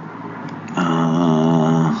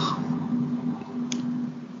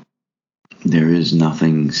there is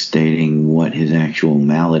nothing stating what his actual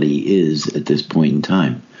malady is at this point in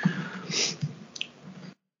time.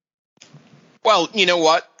 Well, you know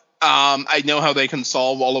what? I know how they can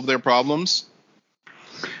solve all of their problems.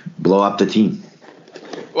 Blow up the team.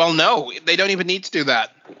 Well, no, they don't even need to do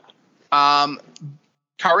that.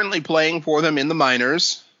 Currently playing for them in the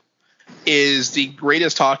minors is the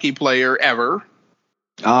greatest hockey player ever.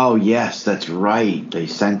 Oh, yes, that's right. They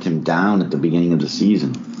sent him down at the beginning of the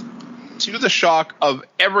season. To the shock of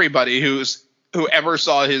everybody who ever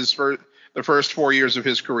saw the first 4 years of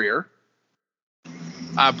his career.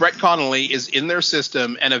 Brett Connolly is in their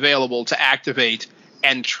system and available to activate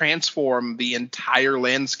and transform the entire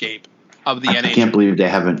landscape of the NHL. I can't believe they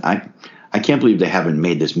haven't. I can't believe they haven't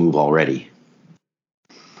made this move already.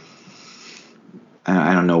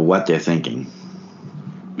 I don't know what they're thinking.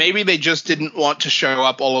 Maybe they just didn't want to show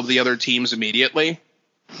up all of the other teams immediately.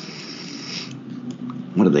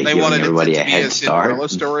 What are they giving everybody a head start? Cinderella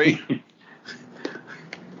story. I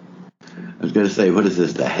was going to say, what is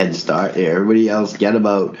this, the head start? Yeah, everybody else get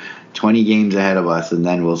about 20 games ahead of us, and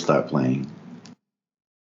then we'll start playing.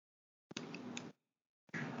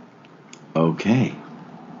 Okay.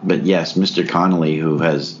 But yes, Mr. Connolly, who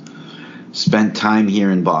has spent time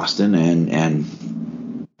here in Boston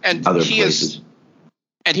and other places.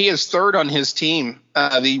 And he is third on his team,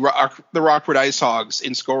 the Rockford Ice Hogs,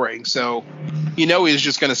 in scoring. So, he's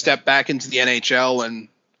just going to step back into the NHL and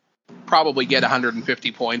probably get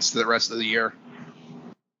 150 points the rest of the year.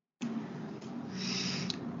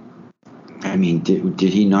 I mean,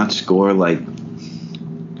 did he not score like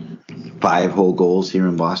 5 whole goals here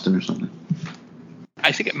in Boston or something?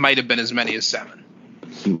 I think it might have been as many as 7.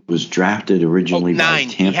 He was drafted originally by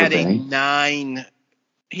Tampa Bay. He had a 9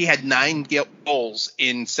 He had 9 goals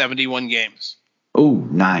in 71 games. Oh,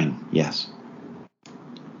 9. Yes.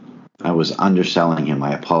 I was underselling him.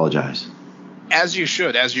 I apologize. As you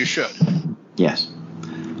should. Yes.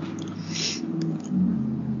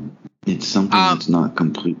 It's something that's not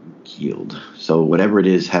completely healed. So whatever it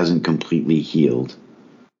is hasn't completely healed.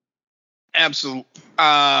 Absolutely.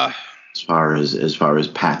 As far as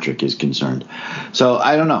Patrick is concerned. So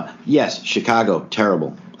I don't know. Yes, Chicago,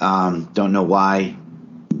 terrible. Don't know why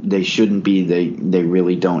they shouldn't be. They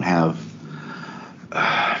really don't have.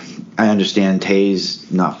 I understand Tays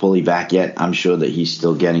not fully back yet. I'm sure that he's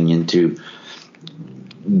still getting into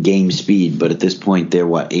game speed, but at this point they're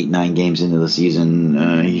 8-9 games into the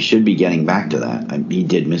season. He should be getting back to that. He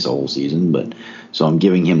did miss a whole season, but so I'm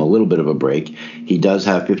giving him a little bit of a break. He does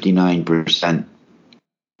have 59%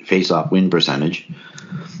 face-off win percentage,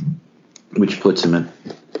 which puts him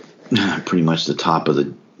at pretty much the top of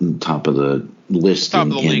the list Top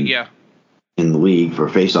of the league, yeah. In the league for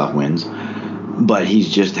face-off wins. But he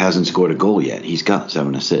just hasn't scored a goal yet. He's got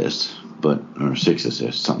 7 assists, or 6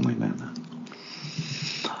 assists, something like that.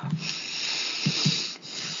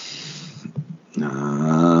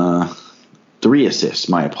 3 assists.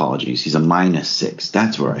 My apologies. He's a -6.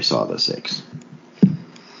 That's where I saw the 6.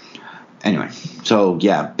 Anyway, so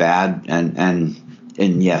yeah, bad and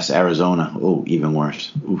yes, Arizona. Oh, even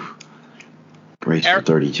worse. Oof. Brace for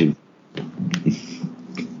 32.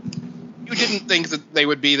 You didn't think that they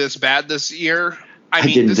would be this bad this year? I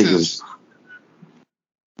mean, didn't think it was.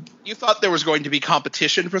 You thought there was going to be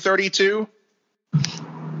competition for 32?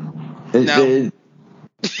 No.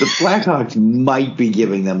 The Blackhawks might be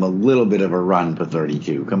giving them a little bit of a run for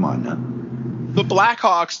 32. Come on now. The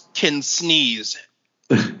Blackhawks can sneeze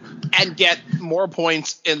and get more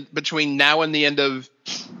points in between now and the end of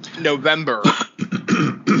November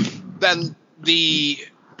than the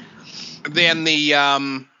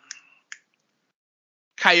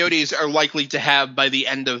Coyotes are likely to have by the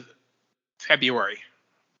end of February.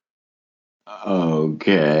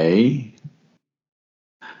 Okay.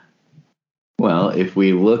 Well, if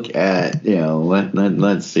we look at,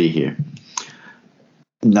 let's see here.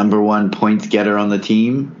 Number 1 points getter on the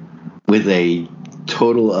team with a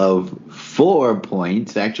total of 4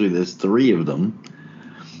 points. Actually, there's 3 of them.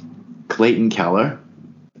 Clayton Keller,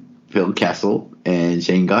 Phil Kessel, and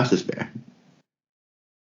Shane Gostisbehere.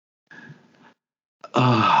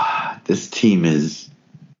 This team is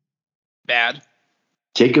bad.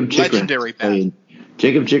 Legendary bad.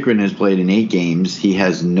 Jacob Chikrin has played in 8 games. He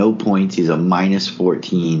has no points. He's a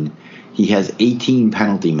 -14. He has 18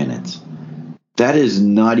 penalty minutes. That is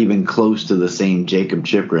not even close to the same Jacob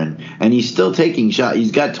Chikrin. And he's still taking shots.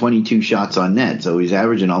 He's got 22 shots on net, so he's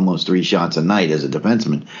averaging almost 3 shots a night as a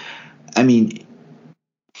defenseman. I mean,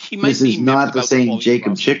 this is not the same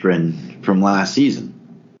Jacob Chikrin from last season.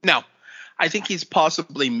 No. I think he's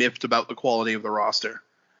possibly miffed about the quality of the roster.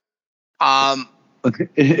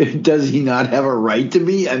 Does he not have a right to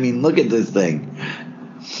be? I mean, look at this thing.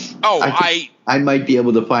 I might be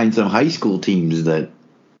able to find some high school teams that.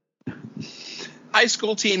 High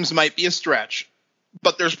school teams might be a stretch,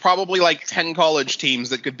 but there's probably 10 college teams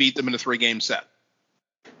that could beat them in a 3-game set.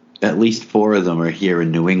 At least 4 of them are here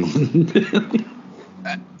in New England.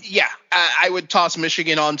 Yeah, I would toss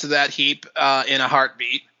Michigan onto that heap in a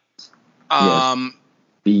heartbeat. Yes.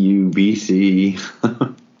 BU, BC.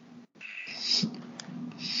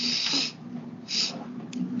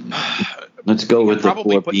 Let's go with the 4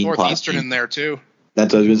 probably put Beanpot Northeastern teams. in there too.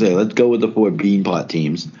 That's what I was going to say. Let's go with the 4 Beanpot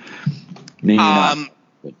teams. Maybe not.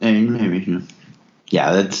 Maybe.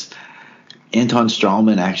 Yeah, that's Anton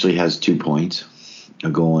Strawman actually has 2 points, a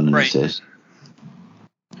goal and an assist.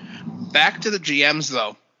 Back to the GMs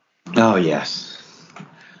though. Oh yes.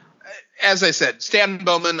 As I said, Stan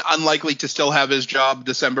Bowman unlikely to still have his job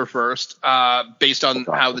December 1st, based on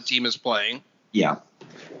how the team is playing. Yeah.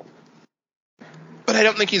 But I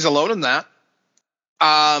don't think he's alone in that.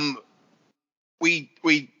 We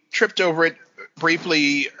tripped over it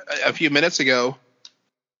briefly a few minutes ago.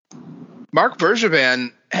 Mark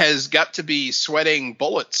Bergevin has got to be sweating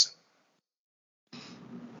bullets.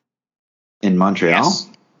 In Montreal? Yes.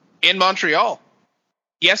 In Montreal.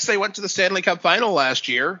 Yes, they went to the Stanley Cup final last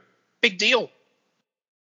year. Big deal.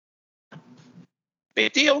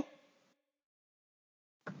 Big deal.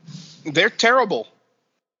 They're terrible.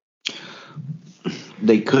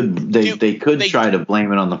 They could try to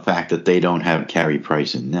blame it on the fact that they don't have Carey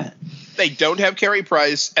Price in net. They don't have Carey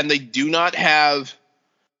Price, and they do not have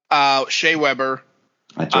Shea Weber.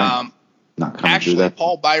 That's right. Not coming actually, through that.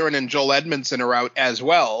 Paul Byron and Joel Edmondson are out as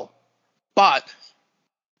well, but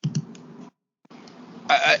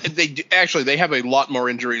they have a lot more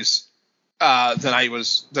injuries than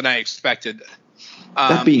I expected.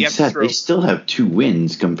 That being said, they still have 2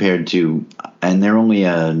 wins compared to, and they're only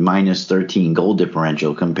a minus 13 goal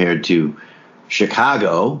differential compared to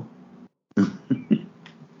Chicago,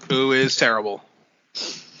 who is terrible.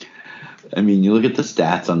 I mean, you look at the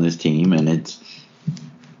stats on this team, and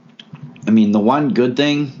the one good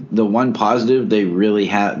thing, the one positive they really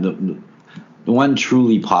have, the one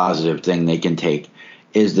truly positive thing they can take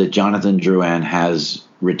is that Jonathan Drouin has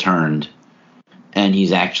returned, and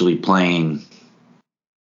he's actually playing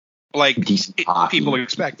like decent hockey. People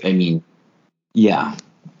expect. I mean, yeah,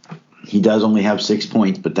 he does only have 6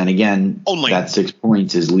 points, but then again, that 6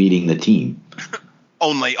 points is leading the team.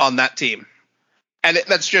 Only on that team. And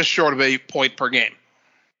that's just short of a point per game.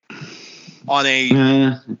 On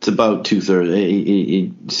it's about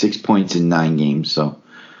 2/3, 6 points in 9 games. So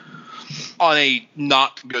on a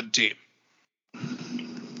not good team.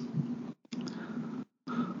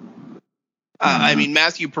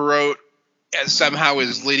 Matthew Perreault somehow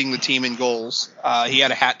is leading the team in goals. He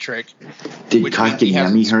had a hat trick. Did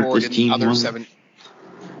Kotkaniemi hurt this team?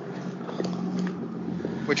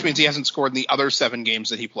 Which means he hasn't scored in the other 7 games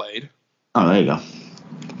that he played. Oh, there you go.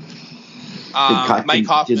 Mike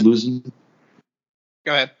Hoffman. Did losing?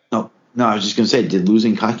 Go ahead. No, I was just going to say, did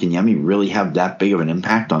losing Kotkaniemi really have that big of an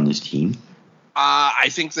impact on this team? I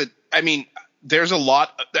think that, there's a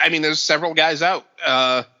lot. There's several guys out.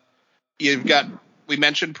 We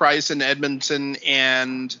mentioned Price and Edmondson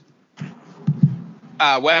and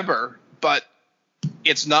Weber, but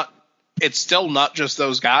it's still not just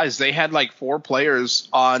those guys. They had 4 players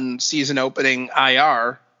on season opening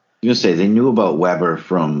IR. I was going to say, they knew about Weber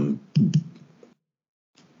from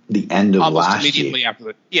the end of last year.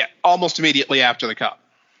 Almost immediately after the Cup.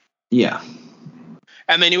 Yeah.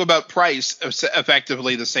 And they knew about Price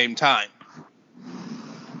effectively the same time.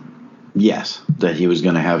 Yes, that he was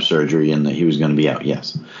going to have surgery and that he was going to be out.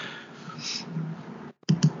 Yes,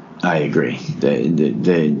 I agree. They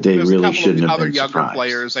really shouldn't have been surprised. Younger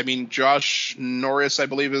players. Josh Norris, I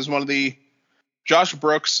believe, is one of the. Josh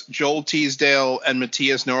Brooks, Joel Teasdale, and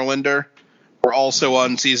Matthias Norlinder were also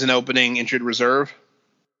on season opening injured reserve.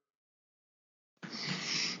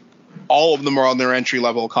 All of them are on their entry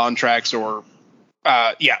level contracts, or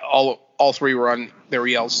all 3 were on their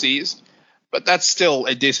ELCs. But that's still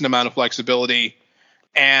a decent amount of flexibility.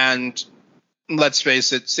 And let's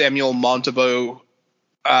face it, Samuel Montembeault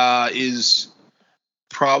is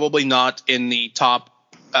probably not in the top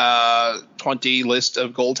 20 list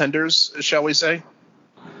of goaltenders, shall we say?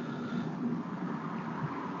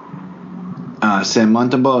 Sam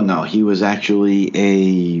Montembeault, no. He was actually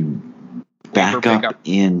a backup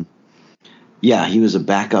in... Yeah, he was a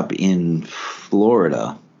backup in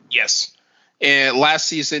Florida. Yes. Last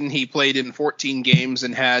season, he played in 14 games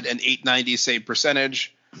and had an .890 save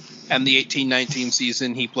percentage. And the 18-19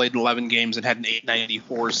 season, he played in 11 games and had an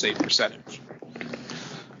 .894 save percentage.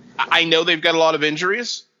 I know they've got a lot of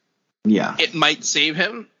injuries. Yeah. It might save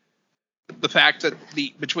him. The fact that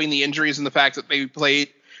between the injuries and the fact that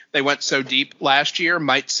they went so deep last year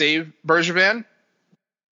might save Bergevin.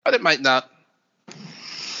 But it might not.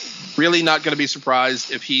 Really not going to be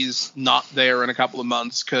surprised if he's not there in a couple of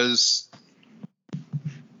months, because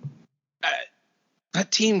that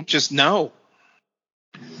team just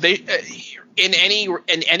they in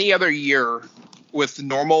any other year with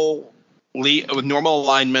normal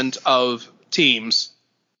alignment of teams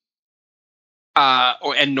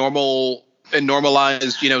and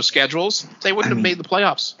normalized schedules, they wouldn't have made the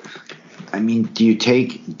playoffs. Do you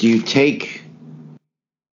take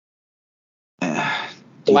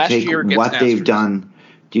what they've done?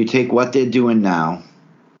 Do you take what they're doing now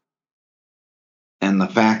and the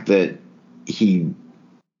fact that he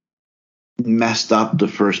messed up the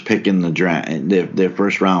first pick in the draft, their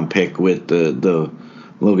first round pick with the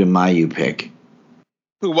Logan Mailloux pick,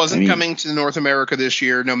 who wasn't coming to North America this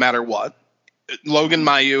year no matter what? Logan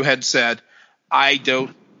Mailloux had said, I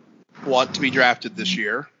don't want to be drafted this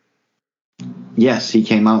year. Yes, he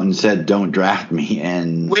came out and said, don't draft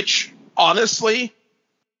me. Which, honestly,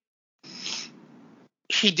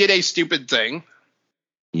 he did a stupid thing.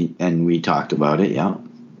 And we talked about it, yeah.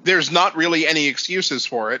 There's not really any excuses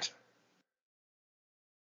for it.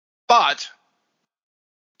 But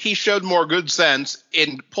he showed more good sense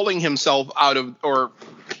in pulling himself out of, or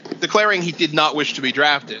declaring he did not wish to be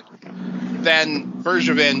drafted, than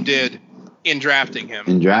Bergevin did in drafting him.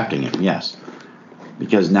 Yes.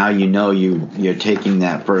 Because now you're taking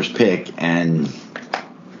that first pick and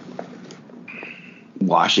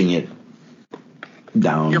washing it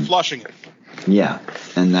down. You're flushing it. Yeah,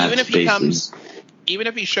 and that's even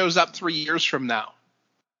if he shows up 3 years from now,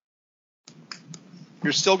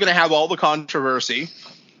 You're still going to have all the controversy.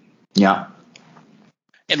 Yeah.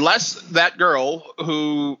 Unless that girl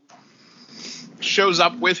who shows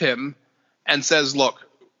up with him and says, look,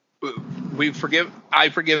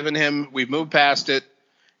 I've forgiven him. We've moved past it.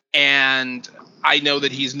 And I know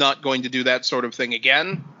that he's not going to do that sort of thing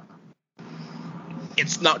again.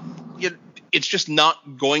 It's just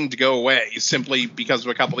not going to go away simply because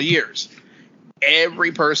of a couple of years.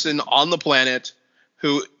 Every person on the planet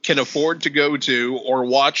who can afford to go to or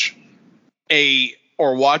watch a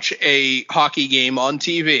hockey game on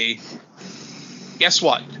TV, guess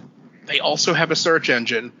what? They also have a search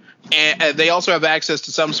engine, and they also have access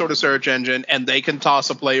to some sort of search engine, and they can toss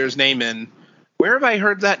a player's name in. Where have I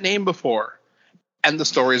heard that name before? And the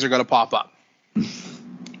stories are going to pop up.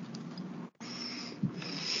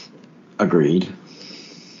 Agreed.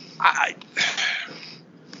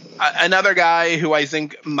 Another guy who I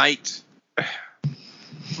think might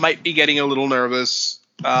be getting a little nervous,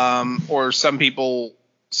 or some people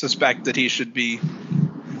suspect that he should be,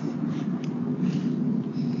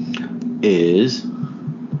 is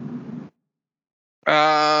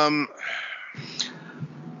I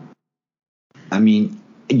mean,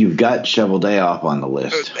 you've got Cheveldayoff on the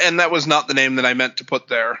list, and that was not the name that I meant to put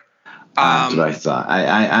there. That's what I thought.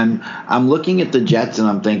 I'm looking at the Jets and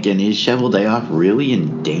I'm thinking, is Cheveldayoff really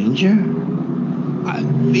in danger?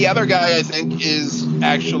 The other guy I think is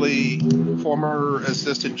actually former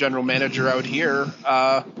assistant general manager out here,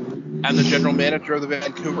 and the general manager of the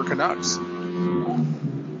Vancouver Canucks.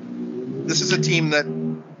 This is a team that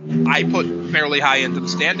I put fairly high into the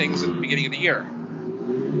standings at the beginning of the year.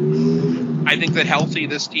 I think that healthy,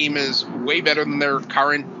 this team is way better than their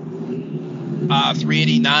current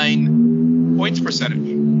 389 points percentage.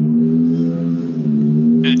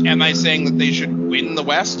 Am I saying that they should win the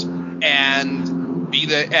West and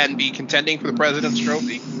be contending for the President's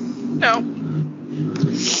Trophy? No.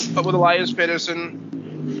 But with Elias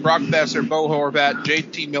Pettersson, Brock Besser, Bo Horvat,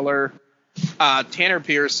 JT Miller, Tanner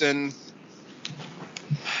Pearson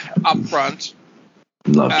up front,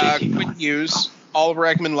 Quinn Hughes, Oliver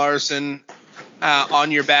Ekman-Larsson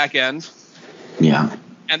on your back end. Yeah.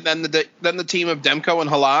 And then the team of Demko and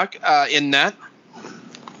Halak in net.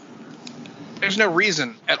 There's no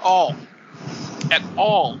reason at all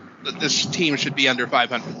that this team should be under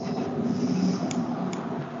 500.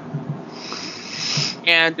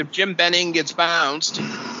 And if Jim Benning gets bounced,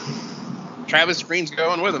 Travis Green's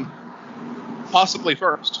going with him, possibly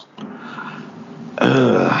first.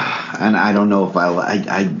 And I don't know if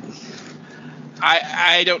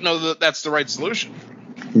I don't know that that's the right solution.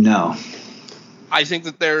 No. I think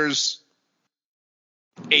that there's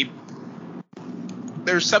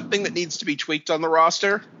something that needs to be tweaked on the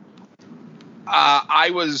roster.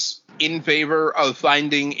 I was in favor of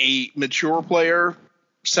finding a mature player,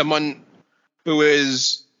 someone who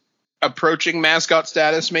is approaching mascot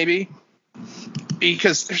status maybe,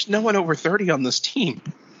 because there's no one over 30 on this team.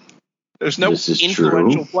 There's no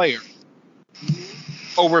influential player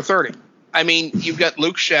over 30. I mean, you've got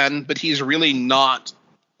Luke Shen, but he's really not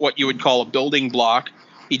what you would call a building block.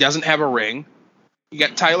 He doesn't have a ring. You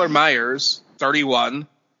got Tyler Myers, 31.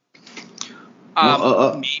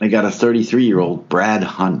 I got a 33-year-old Brad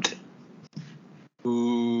Hunt.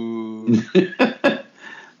 Ooh.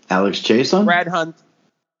 Alex Chason?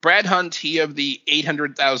 Brad Hunt, he of the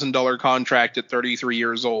 $800,000 contract at 33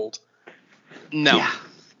 years old. No. Yeah.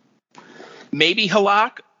 Maybe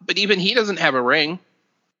Halak, but even he doesn't have a ring.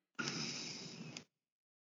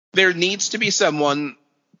 There needs to be someone.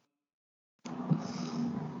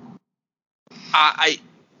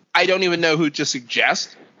 I don't even know who to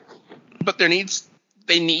suggest, but they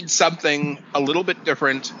need something a little bit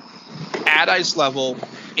different at ice level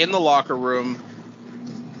in the locker room,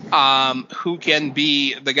 who can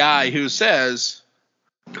be the guy who says,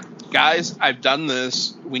 guys, I've done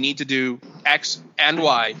this. We need to do X and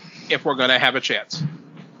Y if we're going to have a chance.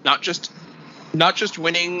 Not just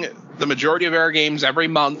winning the majority of our games every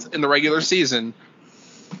month in the regular season,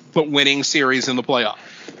 but winning series in the playoff.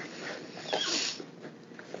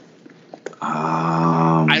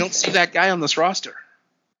 I don't see that guy on this roster.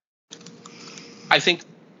 I think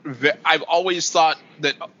I've always thought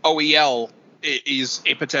that OEL is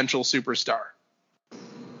a potential superstar.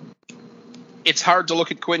 It's hard to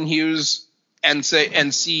look at Quinn Hughes and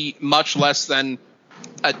see much less than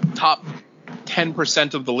a top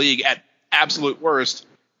 10% of the league at absolute worst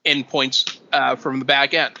in points from the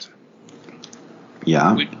back end.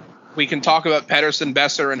 Yeah. We can talk about Pettersson,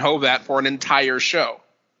 Besser, and Hovat for an entire show.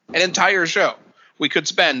 An entire show. We could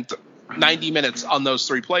spend 90 minutes on those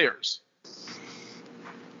three players.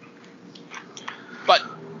 But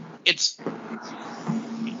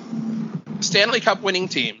Stanley Cup winning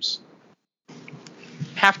teams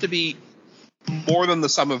have to be more than the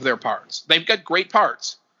sum of their parts. They've got great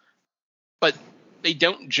parts, but they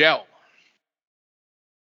don't gel.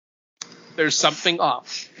 There's something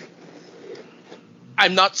off.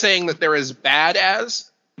 I'm not saying that they're as bad as.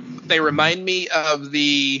 They remind me of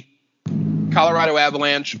the Colorado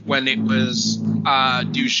Avalanche when it was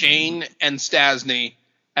Duchesne and Stastny,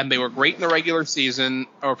 and they were great in the regular season,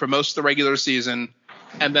 or for most of the regular season,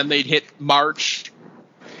 and then they'd hit March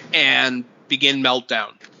and begin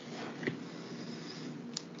meltdown.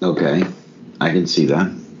 Okay, I can see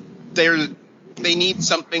that. They need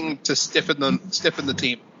something to stiffen the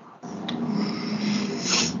team.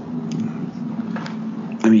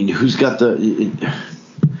 I mean, who's got the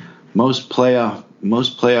most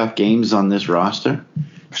playoff games on this roster?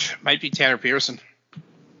 Might be Tanner Pearson.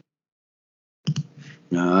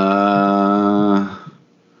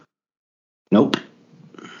 Nope.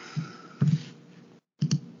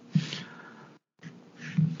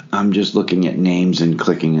 I'm just looking at names and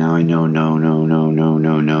clicking now. I know, no.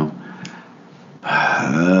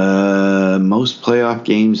 Most playoff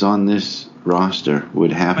games on this roster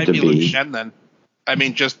would have Might to be be. Luke Schenn, then. I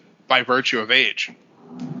mean, just by virtue of age.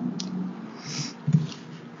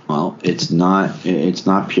 Well, it's not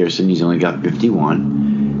Pearson. He's only got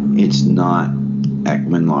 51. It's not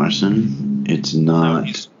Ekman Larson. It's not.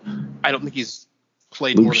 No, I don't think he's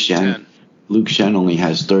played Luke more than Schenn. 10. Luke Schenn only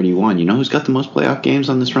has 31. You know who's got the most playoff games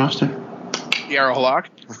on this roster? Yarrow Halak.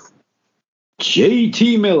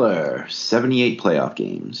 JT Miller, 78 playoff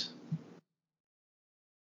games.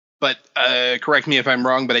 But correct me if I'm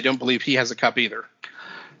wrong, but I don't believe he has a cup either.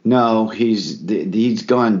 No, he's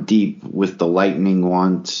gone deep with the Lightning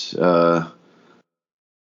once.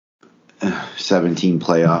 17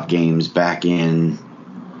 playoff games back in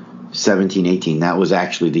 17-18. That was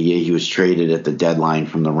actually the year he was traded at the deadline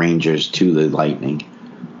from the Rangers to the Lightning.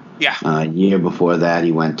 Yeah. Year before that,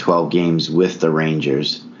 he went 12 games with the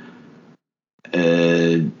Rangers.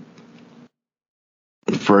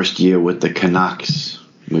 First year with the Canucks,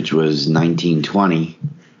 which was 19-20.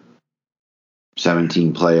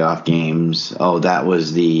 17 playoff games. Oh, that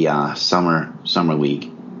was the summer league.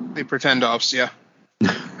 The pretend-offs, yeah.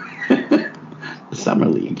 The summer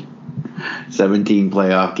league. 17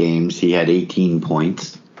 playoff games. He had 18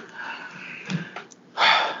 points.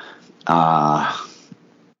 Yeah,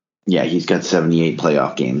 he's got 78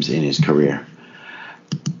 playoff games in his career.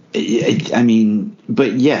 I mean,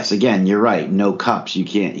 but yes, again, you're right. No cups. You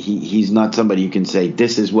can't. He's not somebody you can say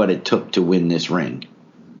this is what it took to win this ring.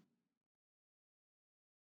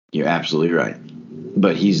 You're absolutely right.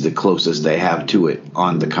 But he's the closest they have to it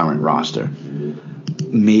on the current roster.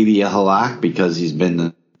 Maybe a Halak because he's been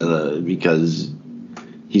to the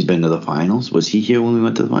finals. Was he here when we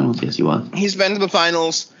went to the finals? Yes, he was. He's been to the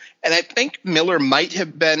finals, and I think Miller might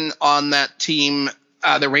have been on that team,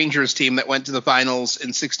 the Rangers team that went to the finals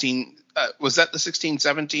in 16. Was that the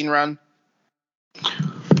 16-17 run?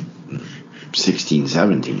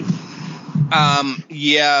 16-17.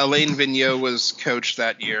 Yeah, Alain Vigneault was coach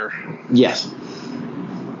that year. Yes.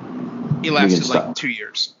 He lasted like 2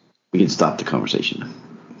 years. We can stop the conversation.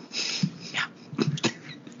 Yeah.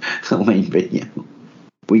 Alain Vigneault.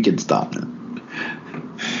 We can stop now.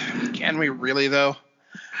 Can we really, though?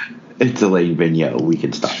 It's Alain Vigneault. We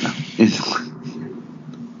can stop now.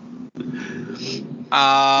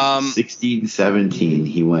 16-17.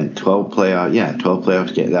 He went 12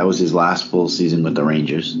 playoff games. That was his last full season with the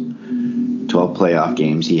Rangers. 12 playoff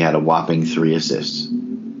games. He had a whopping 3 assists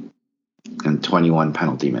and 21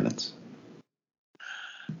 penalty minutes.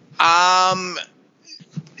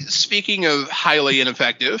 Speaking of highly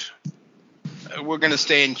ineffective, we're going to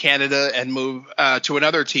stay in Canada and move to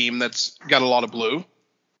another team that's got a lot of blue.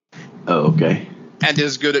 Oh, okay. And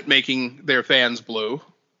is good at making their fans blue.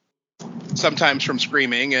 Sometimes from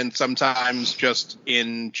screaming and sometimes just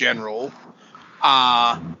in general.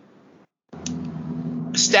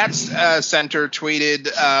 Stats Center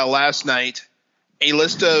tweeted last night a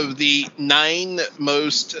list of the 9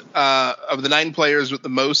 players with the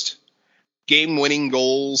most game-winning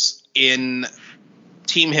goals in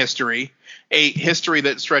team history, a history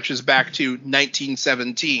that stretches back to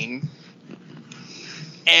 1917.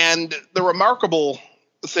 And the remarkable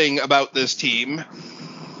thing about this team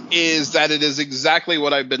is that it is exactly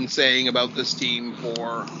what I've been saying about this team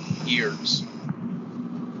for years.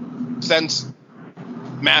 Since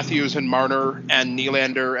Matthews and Marner and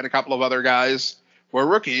Nylander and a couple of other guys were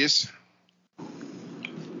rookies.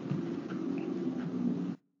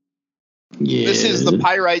 Yeah. This is the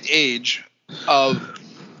Pyrite age of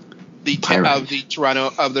the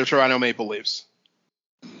Toronto Maple Leafs.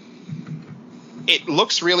 It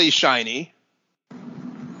looks really shiny,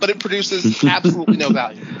 but it produces absolutely no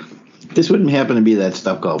value. This wouldn't happen to be that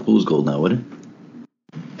stuff called fool's gold now, would it?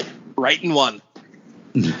 Right in one.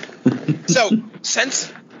 So,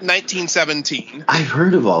 since 1917... I've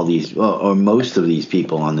heard of all these, or most of these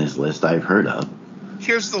people on this list I've heard of.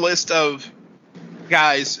 Here's the list of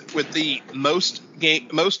guys with the most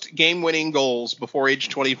game-winning goals before age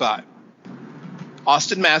 25.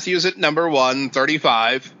 Austin Matthews at number 1,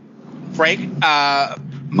 35. Frank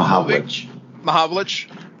Mahovlich.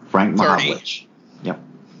 Frank 30. Mahovlich. Yep.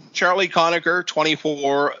 Charlie Conacher,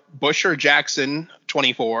 24. Busher Jackson,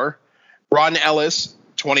 24. Ron Ellis,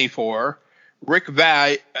 24. Rick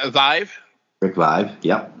Vaive.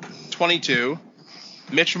 Yep. 22.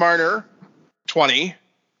 Mitch Marner, 20.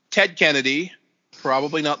 Ted Kennedy,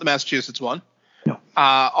 probably not the Massachusetts one. No.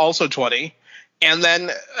 Also 20. And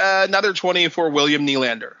then another 20 for William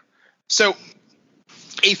Nylander. So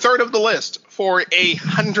a third of the list for a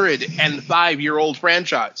 105-year-old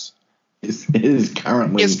franchise is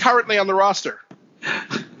currently on the roster.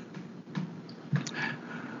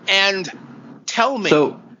 And tell me,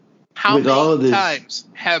 how many times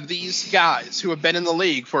have these guys who have been in the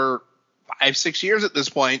league for 5-6 years at this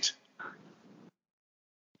point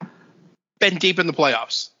been deep in the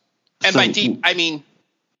playoffs? And by deep, I mean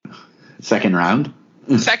second round?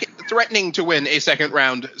 Threatening to win a second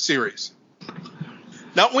round series.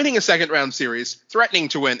 Not winning a second round series, threatening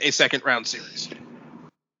to win a second round series.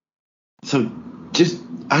 So just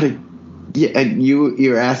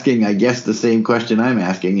you're asking, I guess the same question I'm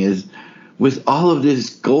asking is, with all of this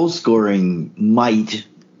goal scoring might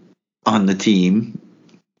on the team,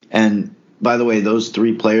 and by the way, those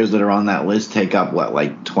 3 players that are on that list take up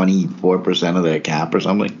like 24% of their cap or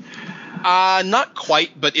something? Not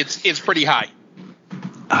quite, but it's pretty high.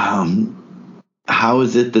 How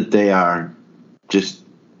is it that they are just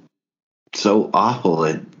so awful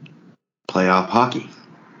at playoff hockey?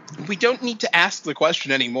 We don't need to ask the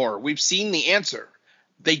question anymore. We've seen the answer.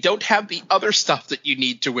 They don't have the other stuff that you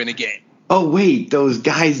need to win a game. Oh, wait, those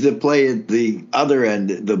guys that play at the other end,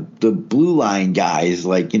 the blue line guys,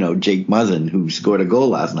 like, Jake Muzzin, who scored a goal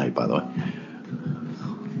last night, by the way.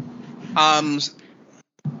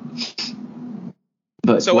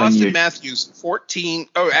 But so Austin Matthews, 14.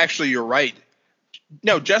 Oh, actually, you're right.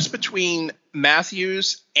 No, just between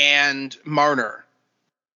Matthews and Marner,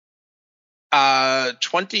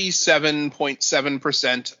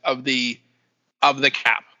 27.7% of the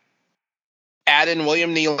cap. Add in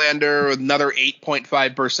William Nylander, another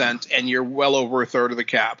 8.5%, and you're well over a third of the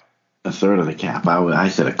cap. A third of the cap. I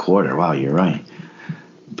said a quarter. Wow, you're right.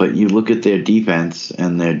 But you look at their defense,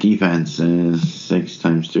 and their defense is 6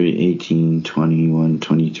 times 3, 18, 21,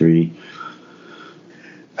 23.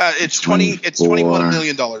 It's $21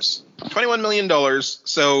 million. $21 million.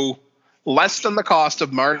 So less than the cost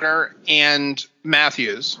of Marner and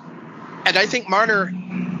Matthews. And I think Marner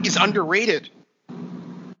is underrated.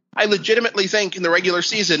 I legitimately think in the regular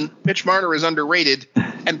season, Mitch Marner is underrated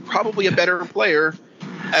and probably a better player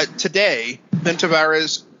today than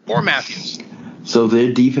Tavares or Matthews. So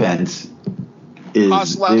their defense is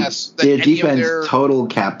costs less than their any defense of their total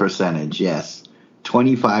cap percentage. Yes,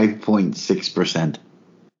 25.6%.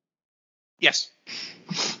 Yes,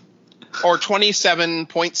 or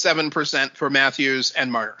 27.7% for Matthews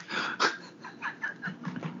and Marner.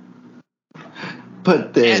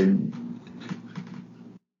 But then,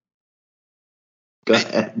 go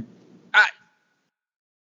ahead.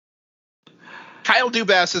 Kyle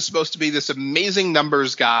Dubas is supposed to be this amazing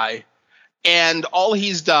numbers guy, and all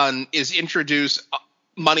he's done is introduce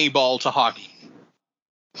Moneyball to hockey.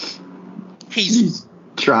 He's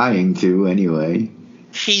trying to, anyway.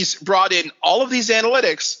 He's brought in all of these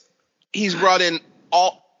analytics. He's brought in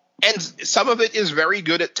and some of it is very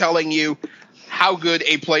good at telling you how good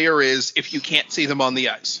a player is if you can't see them on the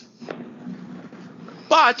ice.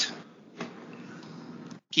 But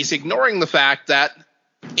he's ignoring the fact that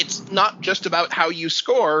it's not just about how you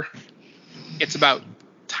score. It's about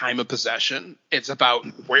time of possession. It's about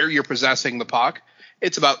where you're possessing the puck.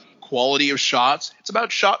 It's about quality of shots. It's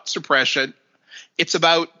about shot suppression. It's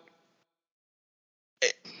about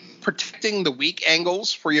protecting the weak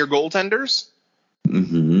angles for your goaltenders.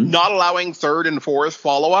 Mm-hmm. Not allowing third and fourth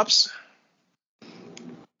follow-ups.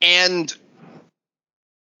 And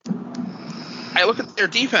I look at their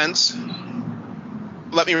defense.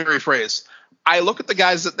 Let me rephrase. I look at the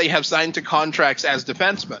guys that they have signed to contracts as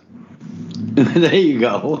defensemen. There you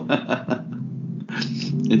go.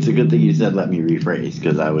 It's a good thing you said let me rephrase,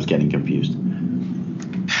 because I was getting confused.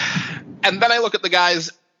 And then I look at the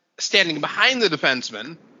guys standing behind the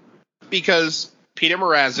defensemen, because Peter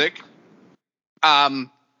Mrazek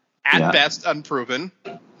at best unproven.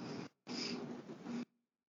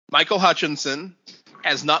 Michael Hutchinson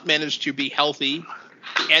has not managed to be healthy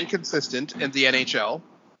and consistent in the NHL.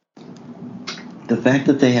 The fact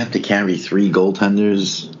that they have to carry 3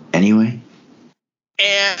 goaltenders anyway.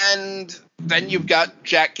 And then you've got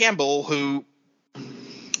Jack Campbell, who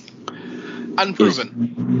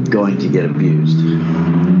unproven. Is going to get abused.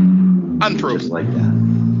 Unproven. Just like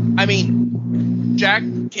that. I mean, Jack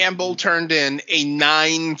Campbell turned in a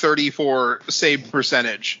 .934 save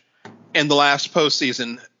percentage in the last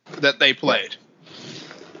postseason that they played.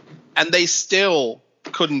 And they still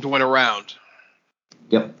couldn't win a round.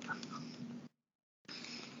 Yep.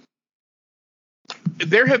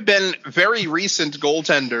 There have been very recent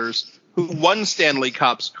goaltenders who won Stanley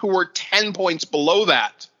Cups who were 10 points below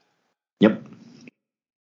that. Yep.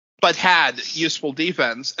 But had useful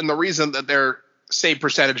defense. And the reason that their save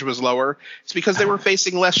percentage was lower is because they were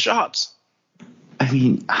facing less shots. I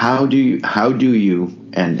mean, how do you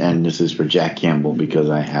and this is for Jack Campbell because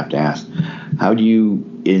I have to ask, how do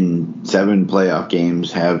you in 7 playoff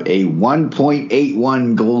games have a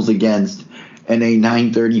 1.81 goals against and a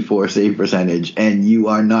 .934 save percentage and you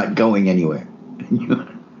are not going anywhere?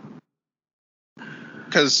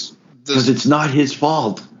 Because it's not his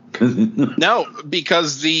fault. No,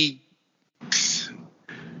 because the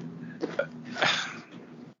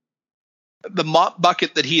mop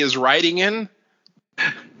bucket that he is riding in,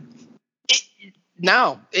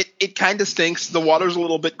 it kind of stinks. The water's a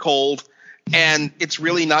little bit cold, and it's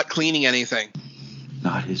really not cleaning anything.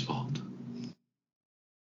 Not his fault.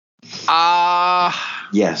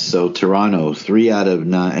 Yes. So Toronto, 3 out of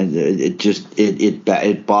 9.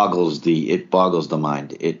 It boggles the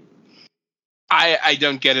mind. I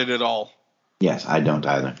don't get it at all. Yes, I don't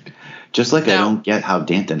either. Just like I don't get how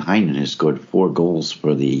Danton Heinen has scored 4 goals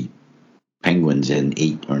for the Penguins in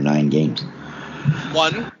 8 or 9 games.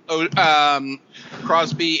 One,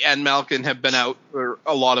 Crosby and Malkin have been out for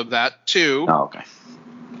a lot of that. 2, okay.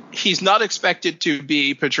 He's not expected to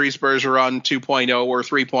be Patrice Bergeron 2.0 or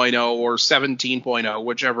 3.0 or 17.0,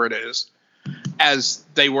 whichever it is, as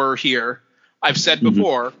they were here. I've said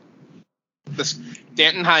before, this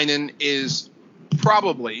Danton Heinen is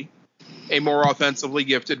probably a more offensively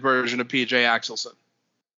gifted version of P.J. Axelson.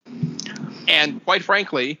 And quite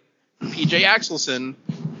frankly, P.J. Axelson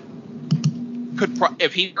could,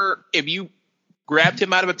 if you grabbed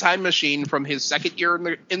him out of a time machine from his second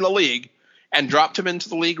year in the league and dropped him into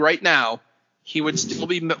the league right now, he would still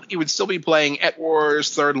be playing at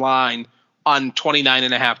Warriors third line on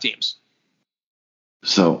 29.5 teams.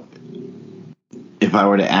 So, if I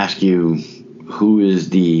were to ask you who is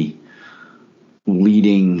the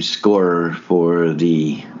leading scorer for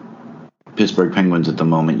the Pittsburgh Penguins at the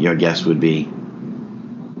moment, your guess would be?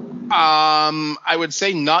 I would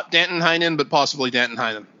say not Danton Heinen, but possibly Danton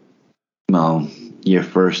Heinen. Well, your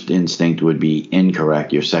first instinct would be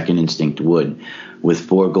incorrect. Your second instinct would. With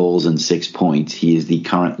 4 goals and 6 points, he is the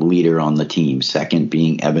current leader on the team, second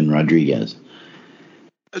being Evan Rodriguez.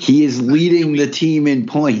 He is leading the team in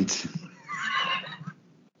points.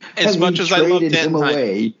 As much as I love Danton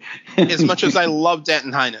Heinen. As much as I love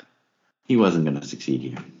Danton Heinen. He wasn't going to succeed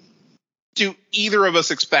here. Do either of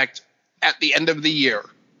us expect at the end of the year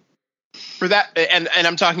for that, and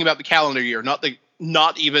I'm talking about the calendar year,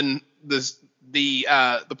 not even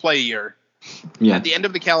the play year. Yeah. At the end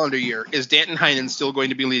of the calendar year, is Danton Heinen still going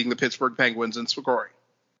to be leading the Pittsburgh Penguins in scoring?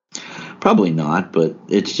 Probably not, but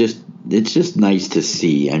it's just nice to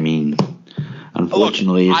see. I mean,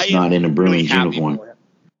 unfortunately, it's not in a Bruins uniform.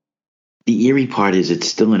 The eerie part is it's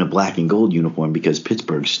still in a black and gold uniform because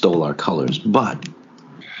Pittsburgh stole our colors. But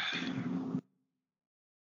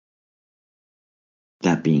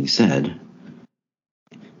that being said,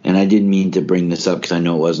 and I didn't mean to bring this up because I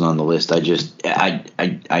know it wasn't on the list.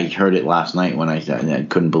 I heard it last night when I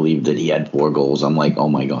couldn't believe that he had 4 goals. I'm like, oh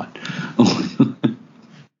my God.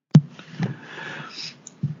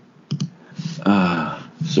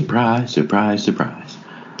 Surprise, surprise, surprise.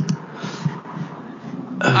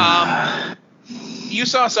 You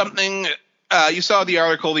saw something. You saw the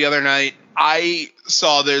article the other night. I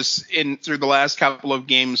saw this through the last couple of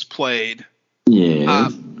games played. Yeah.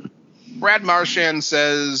 Brad Marchand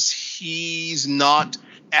says he's not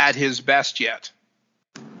at his best yet.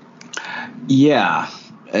 Yeah.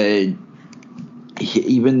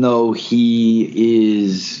 Even though he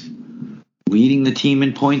is leading the team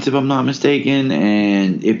in points, if I'm not mistaken,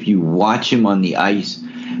 and if you watch him on the ice,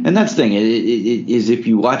 and that's the thing, it is if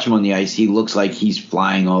you watch him on the ice, he looks like he's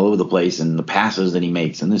flying all over the place, and the passes that he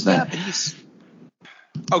makes, and this, that.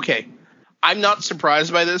 Okay. I'm not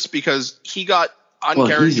surprised by this because he got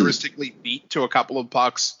uncharacteristically beat to a couple of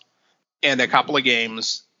pucks in a couple of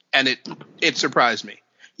games, and it surprised me.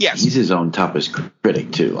 Yes, he's his own toughest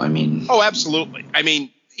critic too. I mean, oh, absolutely. I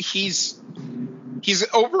mean, he's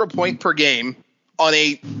over a point per game on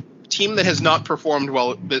a team that has not performed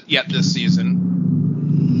well yet this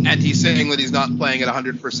season, and he's saying that he's not playing at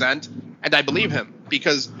 100%, and I believe him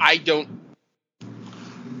because I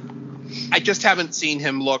just haven't seen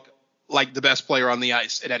him look like the best player on the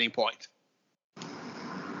ice at any point.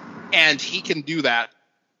 And he can do that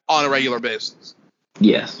on a regular basis.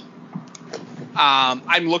 yes.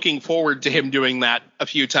 I'm looking forward to him doing that a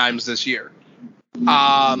few times this year.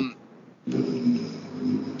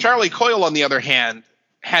 Charlie Coyle, on the other hand,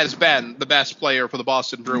 has been the best player for the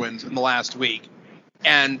Boston Bruins in the last week.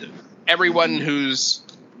 And everyone who's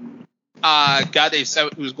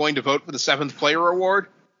who's going to vote for the 7th Player Award,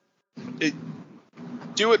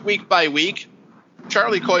 do it week by week.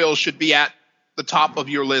 Charlie Coyle should be at the top of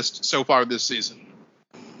your list so far this season.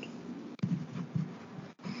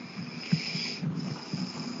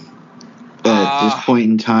 At this point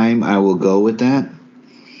in time, I will go with that.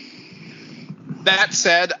 That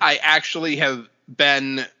said, I actually have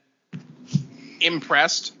been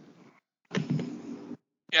impressed.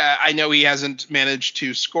 I know he hasn't managed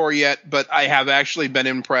to score yet, but I have actually been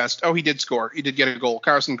impressed. Oh, he did score. He did get a goal.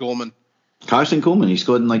 Carson Kuhlman, he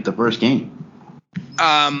scored in like the first game.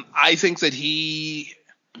 I think that he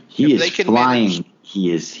is flying.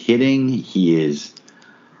 He is hitting.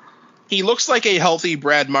 He looks like a healthy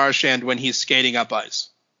Brad Marchand when he's skating up ice.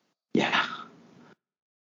 Yeah.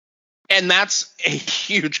 And that's a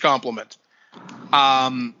huge compliment.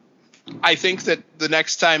 I think that the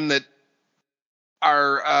next time that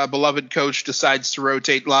our beloved coach decides to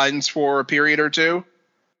rotate lines for a period or two,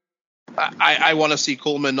 I want to see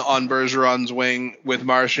Kuhlman on Bergeron's wing with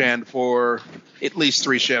Marchand for at least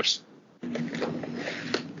 3 shifts.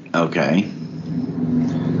 Okay.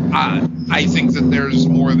 I think that there's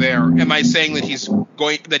more there. Am I saying that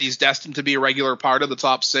he's destined to be a regular part of the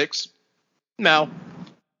top 6? No.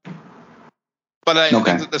 But I think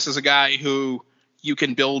that this is a guy who you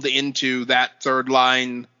can build into that third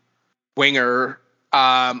line winger,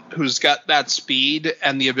 who's got that speed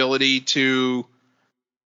and the ability to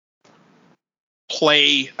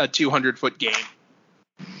play a 200-foot game.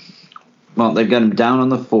 Well, they've got him down on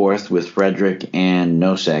the 4th with Frederic and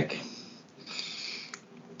Nosek.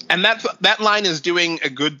 And that line is doing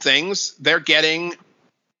good things. They're getting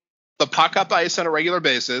the puck up ice on a regular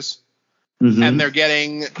basis, and they're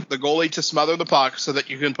getting the goalie to smother the puck so that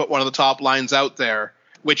you can put one of the top lines out there,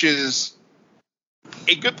 which is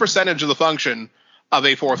a good percentage of the function of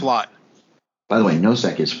a 4th line. By the way,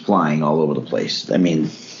 Nosek is flying all over the place. I mean,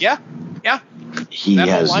 yeah, that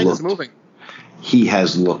whole line is moving. He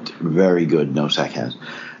has looked very good. Nosek has.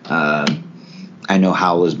 I know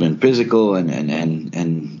Howell has been physical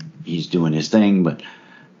and he's doing his thing, but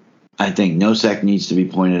I think Nosek needs to be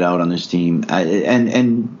pointed out on this team.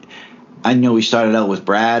 And I know he started out with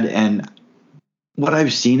Brad, and what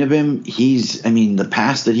I've seen of him, the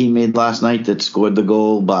pass that he made last night that scored the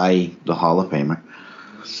goal by the Hall of Famer.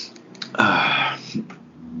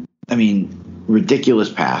 Ridiculous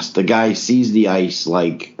pass. The guy sees the ice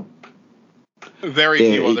like very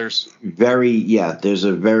few others. There's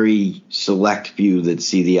a very select few that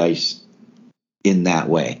see the ice in that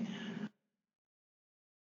way.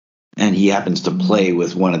 And he happens to play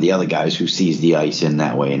with one of the other guys who sees the ice in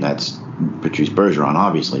that way, and that's Patrice Bergeron,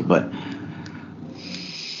 obviously. But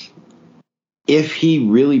if he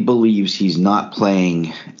really believes he's not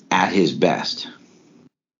playing at his best,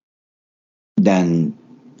 then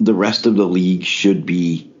the rest of the league should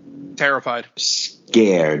be terrified,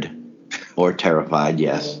 scared, or terrified,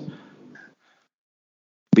 yes.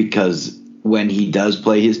 Because when he does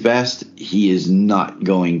play his best, he is not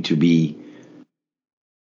going to be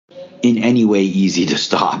in any way easy to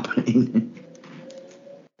stop.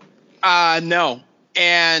 No.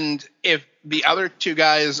 And if the other 2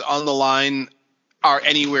 guys on the line are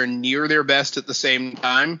anywhere near their best at the same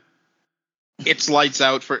time, it's lights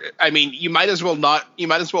out for. I mean, you might as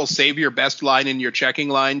well save your best line in your checking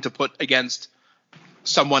line to put against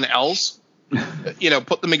someone else.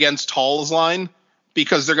 Put them against Hall's line,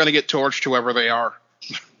 because they're going to get torched whoever they are.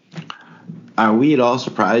 Are we at all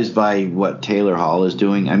surprised by what Taylor Hall is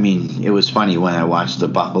doing? I mean, it was funny when I watched the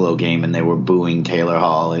Buffalo game and they were booing Taylor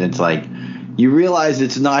Hall, and it's like, you realize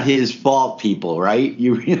it's not his fault, people, right?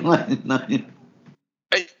 You realize it's not his.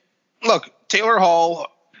 Look, Taylor Hall,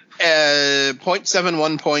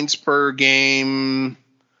 0.71 points per game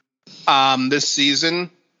this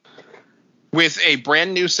season, with a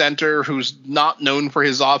brand new center who's not known for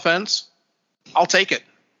his offense. I'll take it.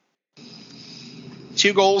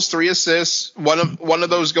 2 goals, 3 assists, one of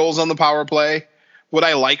those goals on the power play Would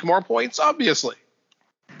I like more points? Obviously.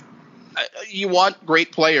 You want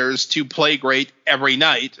great players to play great every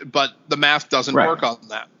night, but the math doesn't work on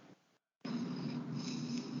that.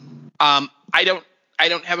 I don't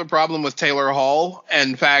have a problem with Taylor Hall.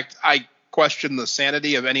 In fact, I question the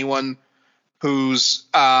sanity of anyone who's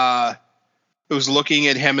looking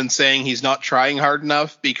at him and saying he's not trying hard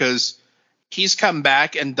enough, because he's come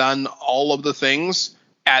back and done all of the things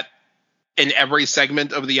in every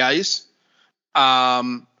segment of the ice.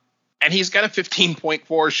 And he's got a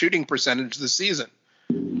 15.4 shooting percentage this season.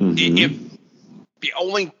 Mm-hmm. If the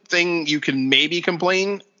only thing you can maybe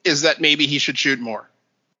complain is that maybe he should shoot more.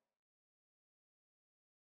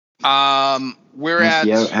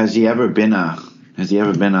 Has he ever been a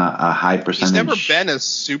high percentage? He's never been a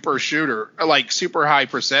super shooter, like super high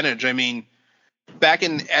percentage. I mean, back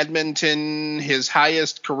in Edmonton, his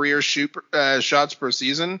highest career shots per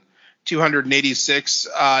season, 286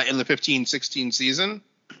 in the 15-16 season.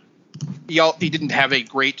 He didn't have a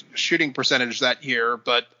great shooting percentage that year,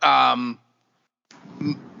 but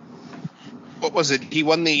what was it? He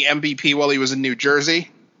won the MVP while he was in New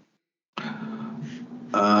Jersey.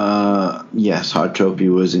 Yes, Hart Trophy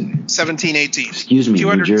was in 17-18. Excuse me,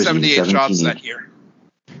 278 shots that year.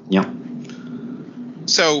 Yep.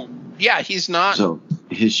 So yeah, he's not. So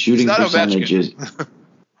his shooting percentage is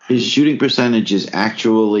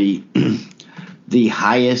actually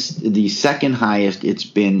the second highest it's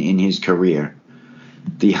been in his career.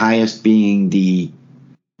 The highest being the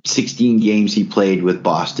 16 games he played with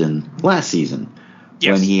Boston last season,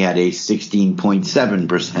 when he had a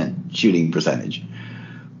 16.7% shooting percentage.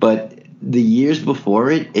 But the years before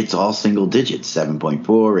it's all single digits: 7.4,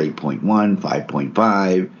 8.1,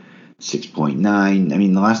 5.5, 6.9. I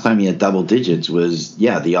mean, the last time he had double digits was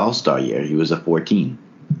the All-Star year. He was a 14.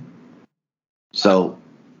 So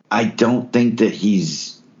I don't think that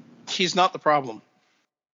he's not the problem.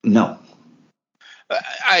 No.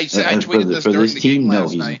 I tweeted this during the game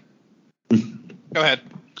last night. Go ahead.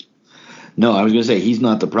 No, I was going to say he's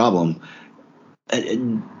not the problem.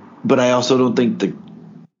 But I also don't think the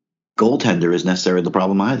goaltender is necessarily the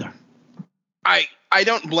problem either. I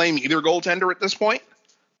don't blame either goaltender at this point.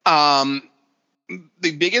 The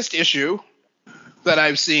biggest issue that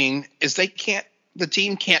I've seen is the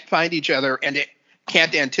team can't find each other, and it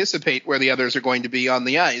can't anticipate where the others are going to be on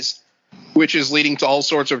the ice, which is leading to all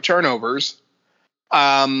sorts of turnovers.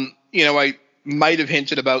 I might have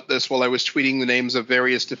hinted about this while I was tweeting the names of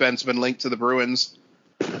various defensemen linked to the Bruins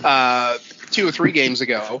 2 or 3 games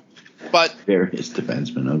ago. But various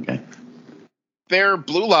defensemen, okay. Their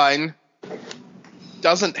blue line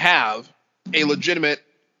doesn't have a legitimate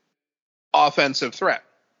offensive threat.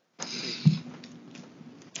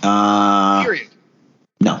 Period.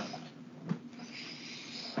 No.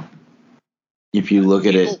 If you look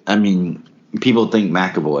at it, I mean, people think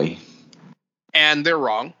McAvoy. And they're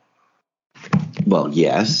wrong. Well,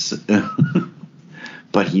 yes.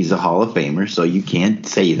 But he's a Hall of Famer, so you can't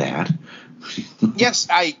say that. Yes,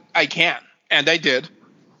 I can. And I did.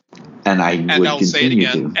 And I'll say it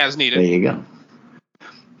again as needed. There you go.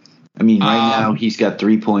 I mean, right now he's got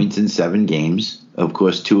 3 points in 7 games. Of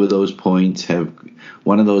course, one of those points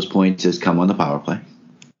has come on the power play.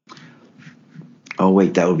 Oh,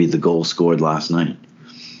 wait, that would be the goal scored last night.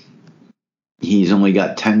 He's only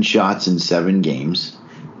got 10 shots in 7 games.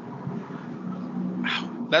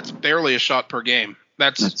 Wow, that's barely a shot per game.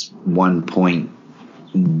 That's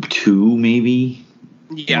 1.2 maybe.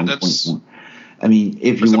 Yeah, 1. I mean,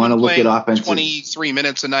 if you want to look at offensive, 23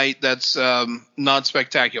 minutes a night, that's not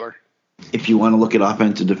spectacular. If you want to look at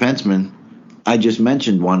offensive defensemen, I just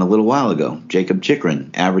mentioned one a little while ago, Jacob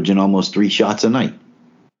Chychrun, averaging almost 3 shots a night.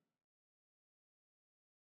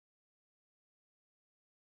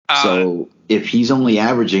 So if he's only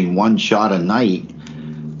averaging 1 shot a night,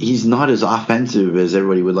 he's not as offensive as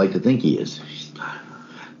everybody would like to think he is.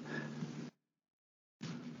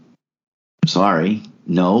 Sorry,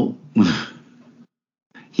 no.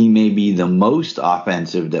 He may be the most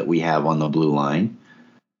offensive that we have on the blue line.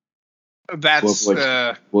 That's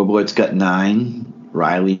Woodward's got 9.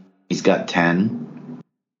 Riley's got 10.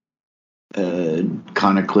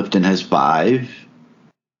 Connor Clifton has 5.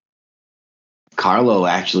 Carlo,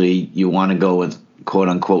 actually, you want to go with quote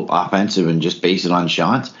unquote offensive and just base it on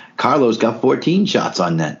shots. Carlo's got 14 shots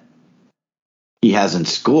on net. He hasn't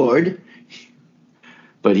scored,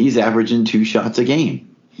 but he's averaging 2 shots a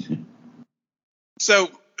game. So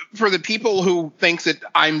for the people who think that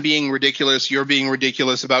I'm being ridiculous, you're being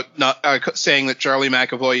ridiculous about not saying that Charlie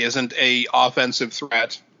McAvoy isn't a offensive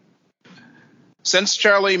threat. Since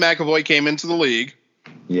Charlie McAvoy came into the league,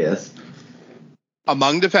 yes,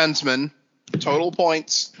 among defensemen, total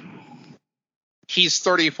points, He's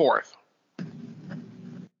 34th.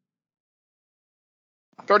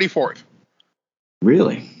 34th.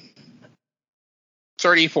 Really?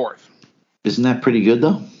 34th. Isn't that pretty good,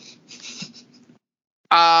 though?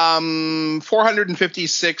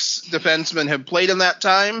 456 defensemen have played in that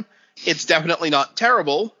time. It's definitely not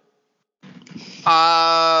terrible.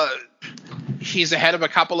 He's ahead of a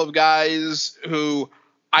couple of guys who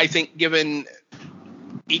I think, given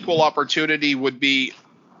equal opportunity, would be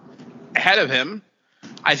ahead of him.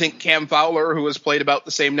 I think Cam Fowler, who has played about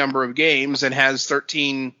the same number of games and has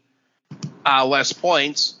 13 less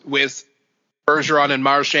points, with Bergeron and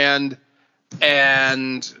Marchand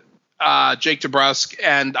and Jake DeBrusk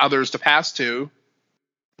and others to pass to,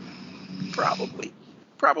 probably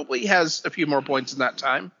has a few more points in that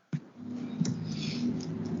time.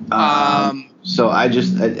 So I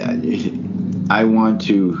want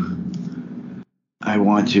to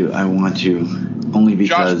only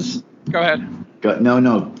because. Josh, go ahead.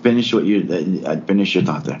 No. Finish your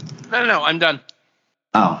thought there. No. I'm done.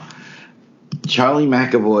 Oh, Charlie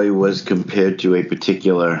McAvoy was compared to a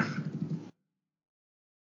particular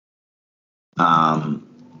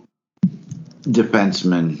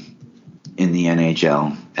defenseman in the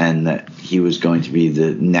NHL, and that he was going to be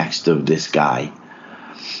the next of this guy.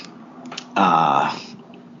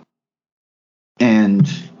 And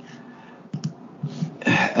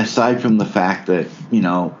aside from the fact that,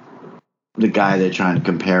 the guy they're trying to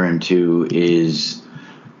compare him to is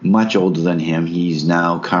much older than him, he's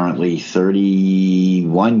now currently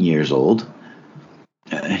 31 years old.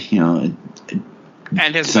 And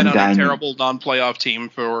has been on a terrible non-playoff team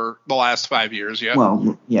for the last 5 years. Yeah.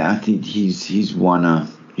 Well, yeah, I think he's won a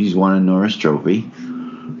Norris Trophy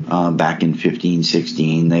back in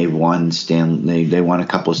 15-16. They won They won a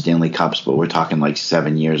couple of Stanley Cups, but we're talking like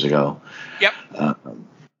 7 years ago. Yep.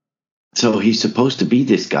 So he's supposed to be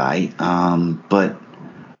this guy, but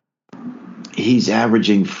he's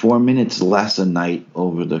averaging 4 minutes less a night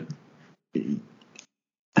over the.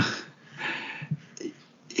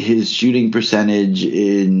 His shooting percentage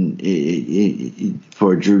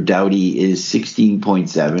for Drew Doughty is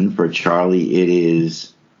 16.7. For Charlie, it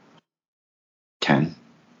is 10.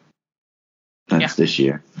 That's this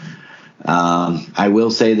year. I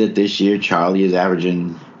will say that this year Charlie is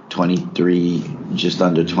averaging 23, just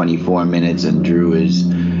under 24 minutes, and Drew is,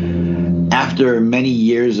 after many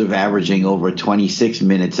years of averaging over 26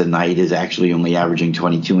 minutes a night, is actually only averaging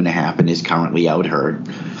 22 and a half and is currently out hurt.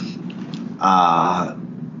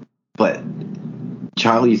 But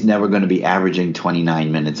Charlie's never going to be averaging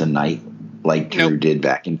 29 minutes a night like Drew did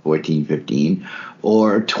back in 14-15,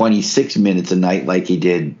 or 26 minutes a night like he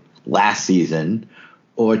did last season,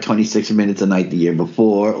 or 26 minutes a night the year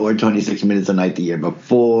before, or 26 minutes a night the year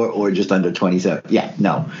before, or just under 27. Yeah,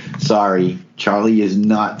 no. Sorry. Charlie is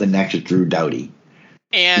not the next Drew Doughty.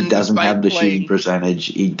 And he doesn't have the shooting percentage.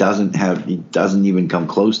 He doesn't even come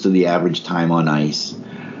close to the average time on ice.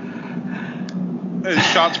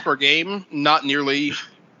 Shots per game, not nearly.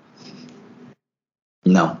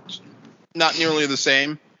 No. Not nearly the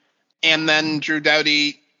same. And then Drew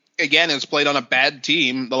Doughty, again, has played on a bad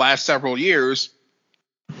team the last several years,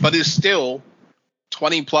 but is still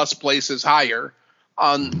 20-plus places higher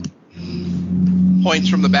on points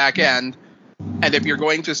from the back end. And if you're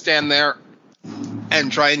going to stand there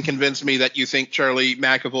and try and convince me that you think Charlie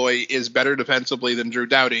McAvoy is better defensively than Drew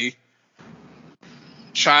Doughty,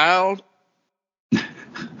 child,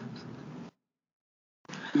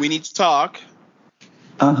 we need to talk.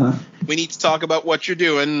 We need to talk about what you're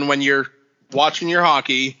doing when you're watching your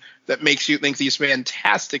hockey that makes you think these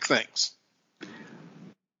fantastic things.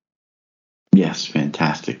 Yes,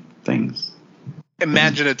 fantastic things.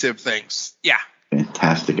 Imaginative things. Yeah.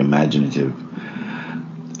 Fantastic imaginative.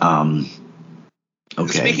 Okay.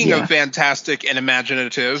 Speaking of fantastic and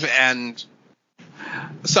imaginative and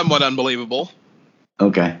somewhat unbelievable.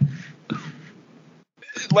 Okay.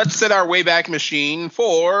 Let's set our Wayback Machine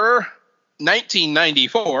for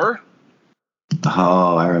 1994.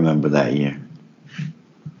 Oh, I remember that year.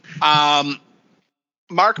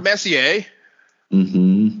 Mark Messier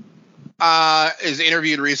is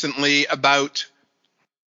interviewed recently about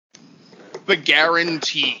the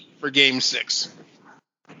guarantee for Game 6.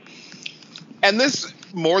 And this,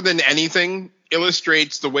 more than anything,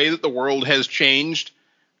 illustrates the way that the world has changed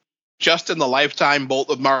just in the lifetime both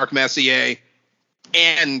of Mark Messier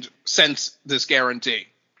and since this guarantee.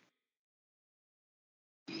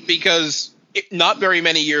 Because not very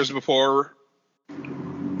many years before,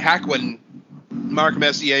 when Mark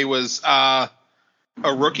Messier was a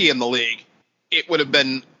rookie in the league, it would have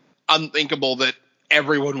been unthinkable that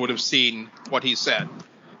everyone would have seen what he said.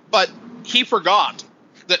 But he forgot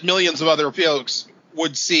that millions of other folks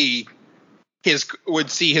would see his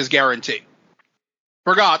guarantee.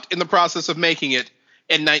 Forgot in the process of making it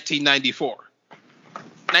in 1994.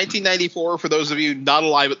 1994, for those of you not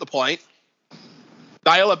alive at the point,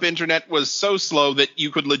 dial-up internet was so slow that you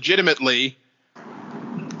could legitimately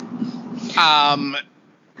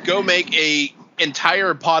go make a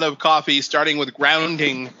entire pot of coffee, starting with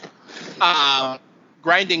grinding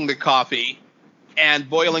the coffee and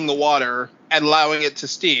boiling the water and allowing it to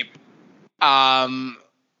steep, and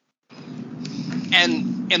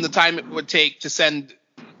the time it would take to send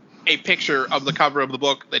a picture of the cover of the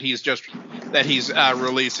book that he's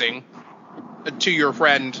releasing to your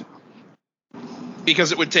friend,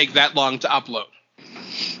 because it would take that long to upload.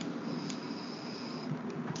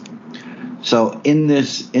 So in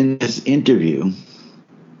this interview,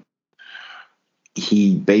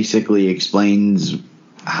 he basically explains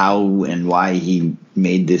how and why he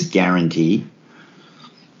made this guarantee.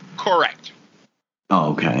 Correct.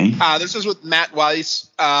 Oh, okay. This is with Matt Weiss.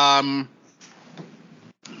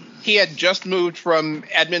 He had just moved from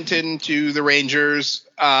Edmonton to the Rangers.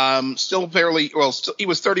 He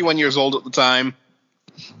was 31 years old at the time.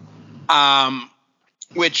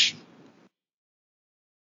 Which,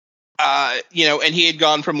 and he had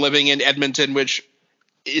gone from living in Edmonton, which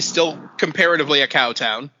is still comparatively a cow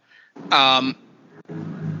town, to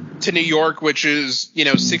New York, which is,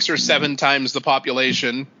 6 or 7 times the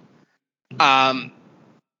population.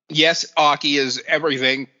 Yes, hockey is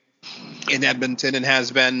everything in Edmonton and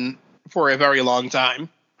has been for a very long time.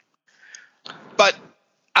 But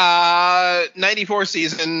 94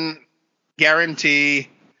 season guarantee,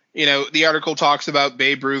 the article talks about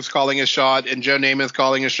Babe Ruth calling a shot and Joe Namath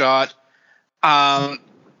calling a shot. And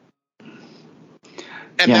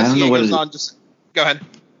Messier goes on to go ahead.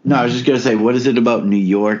 No, I was just going to say, what is it about New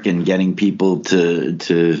York and getting people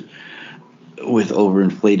to with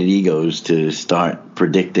overinflated egos to start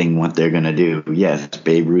predicting what they're going to do? Yes,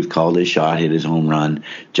 Babe Ruth called his shot, hit his home run.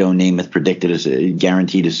 Joe Namath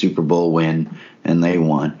guaranteed a Super Bowl win, and they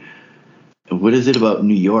won. What is it about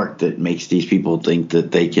New York that makes these people think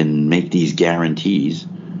that they can make these guarantees?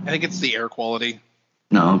 I think it's the air quality.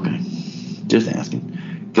 No, okay. Just asking.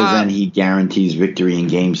 Because then he guarantees victory in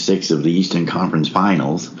Game 6 of the Eastern Conference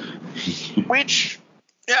Finals. Which,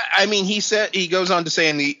 he goes on to say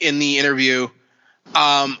in the interview,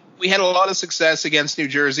 we had a lot of success against New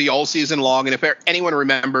Jersey all season long, and if anyone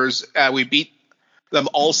remembers, we beat them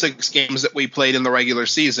all 6 games that we played in the regular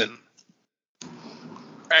season.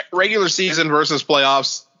 Regular season versus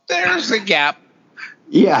playoffs, there's a gap.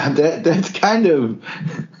 Yeah, that's kind of...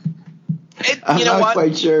 I'm not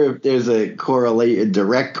quite sure if there's a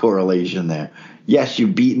direct correlation there. Yes,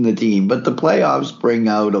 you've beaten the team, but the playoffs bring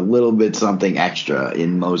out a little bit something extra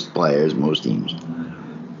in most players, most teams.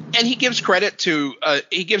 And he gives credit to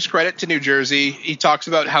New Jersey. He talks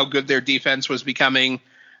about how good their defense was becoming,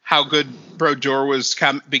 how good Brodeur was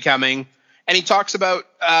becoming, and he talks about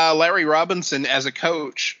Larry Robinson as a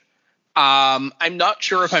coach. I'm not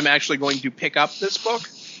sure if I'm actually going to pick up this book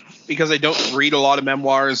because I don't read a lot of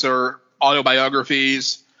memoirs or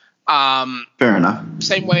autobiographies. Fair enough.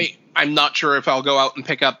 Same way, I'm not sure if I'll go out and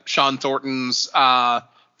pick up Sean Thornton's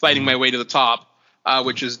Fighting My Way to the Top,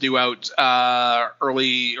 which is due out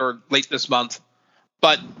early or late this month.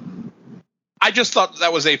 But I just thought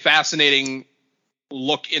that was a fascinating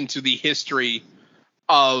look into the history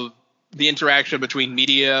of the interaction between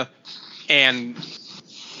media and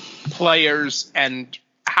players and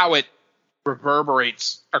how it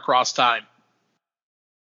reverberates across time.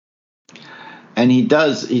 And he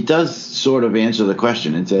does sort of answer the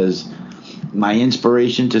question. It says, my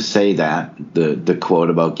inspiration to say that, the quote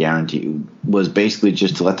about guarantee, was basically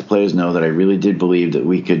just to let the players know that I really did believe that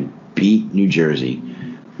we could beat New Jersey.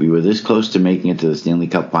 We were this close to making it to the Stanley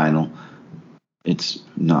Cup final. It's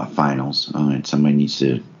not finals. All right, somebody needs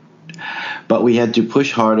to. But we had to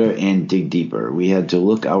push harder and dig deeper. We had to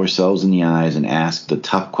look ourselves in the eyes and ask the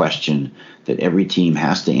tough question that every team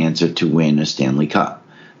has to answer to win a Stanley Cup.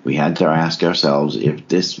 We had to ask ourselves if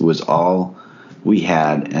this was all we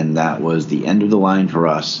had and that was the end of the line for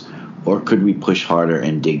us, or could we push harder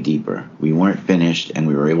and dig deeper? We weren't finished, and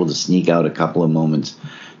we were able to sneak out a couple of moments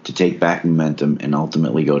to take back momentum and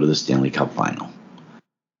ultimately go to the Stanley Cup final.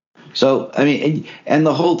 So, and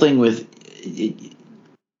the whole thing with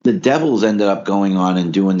the Devils ended up going on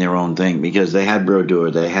and doing their own thing because they had Brodeur,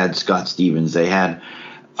 they had Scott Stevens, they had,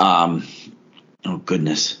 the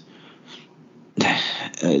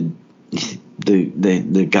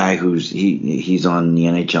guy he's on the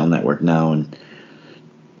NHL Network now, and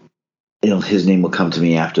his name will come to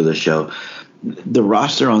me after the show. The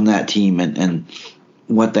roster on that team, and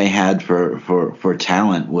what they had for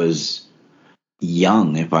talent was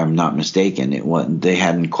young, if I'm not mistaken. They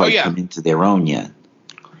hadn't quite come into their own yet.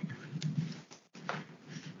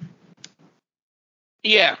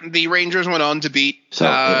 Yeah, the Rangers went on to beat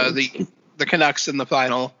the Canucks in the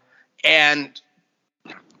final, and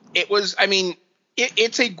it was, I mean,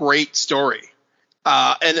 it's a great story,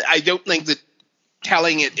 and I don't think that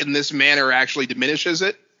telling it in this manner actually diminishes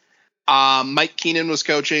it. Mike Keenan was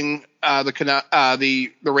coaching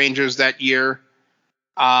the Rangers that year.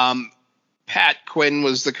 Pat Quinn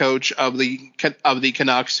was the coach of the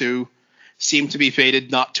Canucks, who seemed to be fated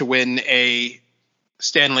not to win a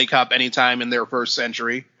Stanley Cup anytime in their first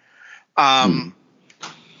century. But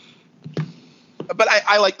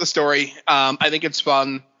I like the story. I think it's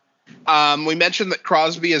fun. We mentioned that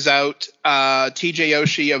Crosby is out. TJ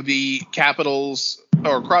Oshie of the Capitals,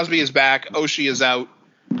 or Crosby is back. Oshie is out.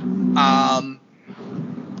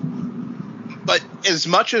 But as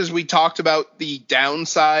much as we talked about the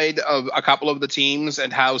downside of a couple of the teams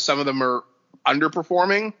and how some of them are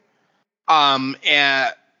underperforming,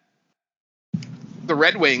 and the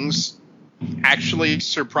Red Wings actually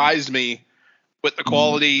surprised me with the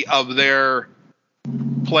quality of their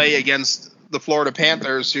play against the Florida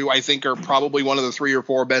Panthers, who I think are probably one of the 3 or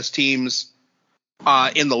 4 best teams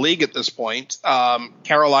in the league at this point.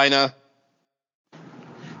 Carolina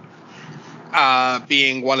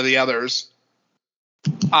being one of the others.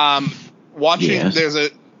 Watching, yes.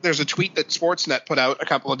 There's a tweet that Sportsnet put out a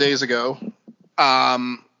couple of days ago,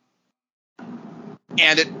 and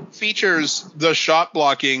it features the shot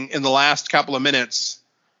blocking in the last couple of minutes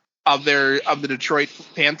of the Detroit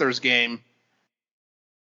Panthers game.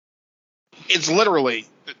 It's literally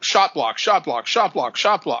shot block, shot block, shot block,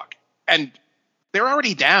 shot block, and they're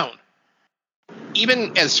already down.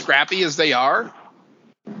 Even as scrappy as they are,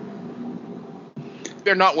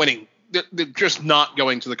 they're not winning. They're just not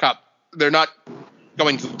going to the Cup. They're not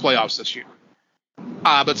going to the playoffs this year.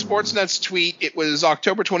 But Sportsnet's tweet, it was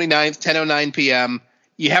October 29th, 10:09 p.m.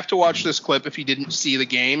 You have to watch this clip if you didn't see the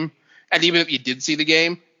game. And even if you did see the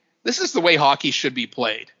game, this is the way hockey should be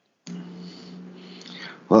played.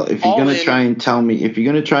 Well, if you're going to try and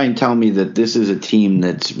tell me that this is a team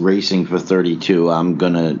that's racing for 32, I'm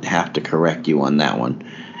going to have to correct you on that one.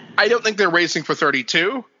 I don't think they're racing for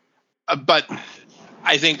 32, but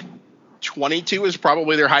I think 22 is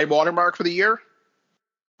probably their high water mark for the year,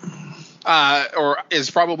 or is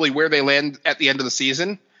probably where they land at the end of the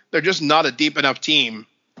season. They're just not a deep enough team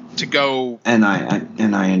to go. And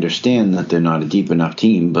I understand that they're not a deep enough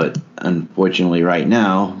team, but unfortunately, right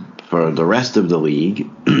now for the rest of the league,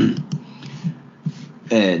 and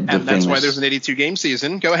that's why there's an 82 game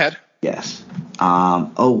season. Go ahead. Yes.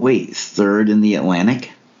 Third in the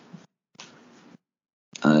Atlantic.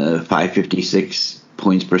 556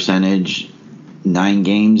 points percentage, 9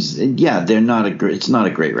 games. Yeah, it's not a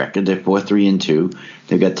great record. They're 4-3-2.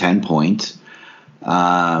 They've got 10 points.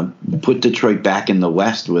 Put Detroit back in the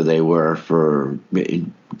West where they were, for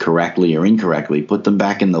correctly or incorrectly. Put them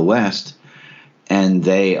back in the West, and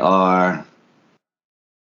they are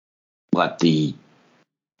the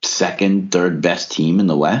second, third best team in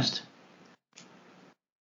the West.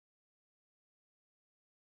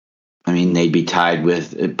 I mean, they'd be tied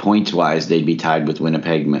with, points-wise, they'd be tied with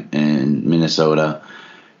Winnipeg and Minnesota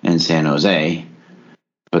and San Jose,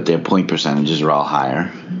 but their point percentages are all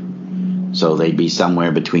higher. So they'd be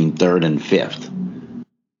somewhere between third and fifth.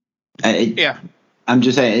 Yeah. I'm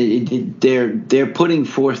just saying, they're putting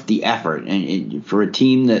forth the effort. And for a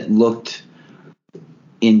team that looked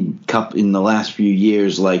in the last few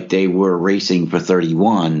years like they were racing for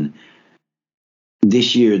 31,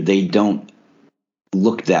 this year they don't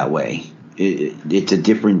look that way. It's a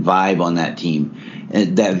different vibe on that team.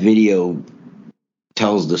 And that video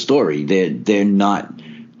tells the story. They're not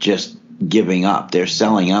just giving up. They're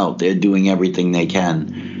selling out. They're doing everything they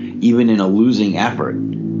can, even in a losing effort.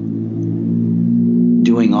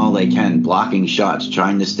 Doing all they can, blocking shots,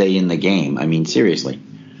 trying to stay in the game. I mean, seriously.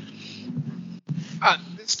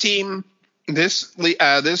 This team, this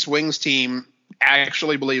Wings team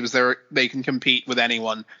actually believes they can compete with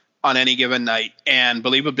anyone on any given night, and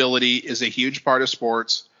believability is a huge part of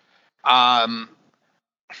sports. I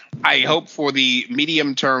hope for the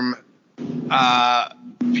medium-term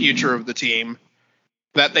future of the team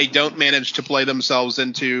that they don't manage to play themselves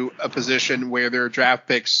into a position where their draft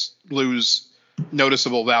picks lose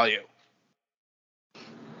noticeable value.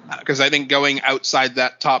 Because I think going outside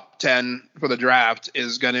that top 10 for the draft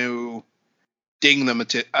is going to ding them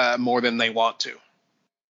more than they want to.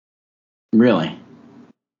 Really?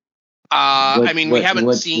 We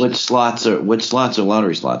haven't seen what slots are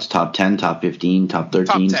lottery slots. Top 10, top 15, top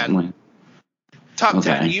 13. Top 10. Top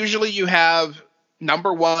 10. Usually you have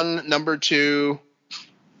number 1, number 2,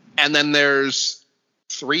 and then there's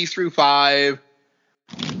 3 through 5,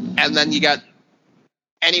 and then you got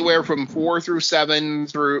anywhere from 4 through 7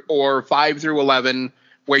 or 5 through 11,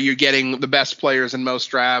 where you're getting the best players in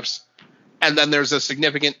most drafts. And then there's a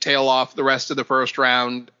significant tail off the rest of the first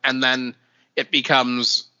round, and then it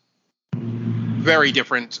becomes very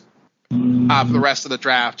different for the rest of the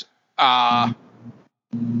draft.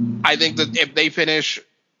 I think that if they finish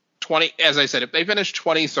if they finish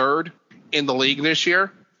 23rd in the league this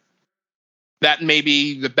year, that may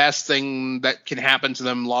be the best thing that can happen to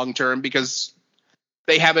them long term, because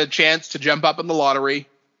they have a chance to jump up in the lottery.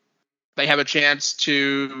 They have a chance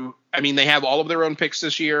to, they have all of their own picks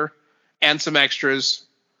this year and some extras.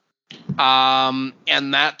 And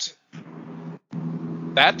I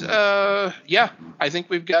think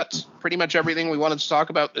we've got pretty much everything we wanted to talk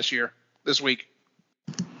about this week.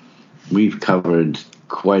 We've covered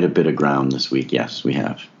quite a bit of ground this week. Yes, we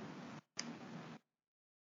have.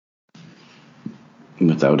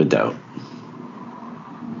 Without a doubt.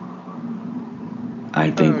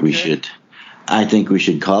 I think we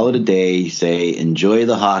should call it a day, say enjoy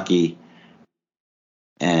the hockey,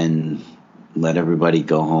 and let everybody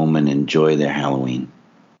go home and enjoy their Halloween.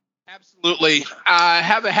 Absolutely.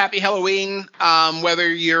 Have a happy Halloween.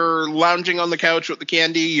 Whether you're lounging on the couch with the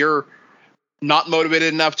candy, you're not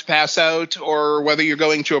motivated enough to pass out, or whether you're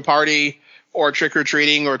going to a party or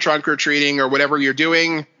trick-or-treating or trunk-or-treating or whatever you're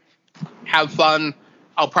doing, have fun.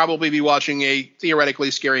 I'll probably be watching a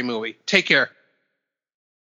theoretically scary movie. Take care.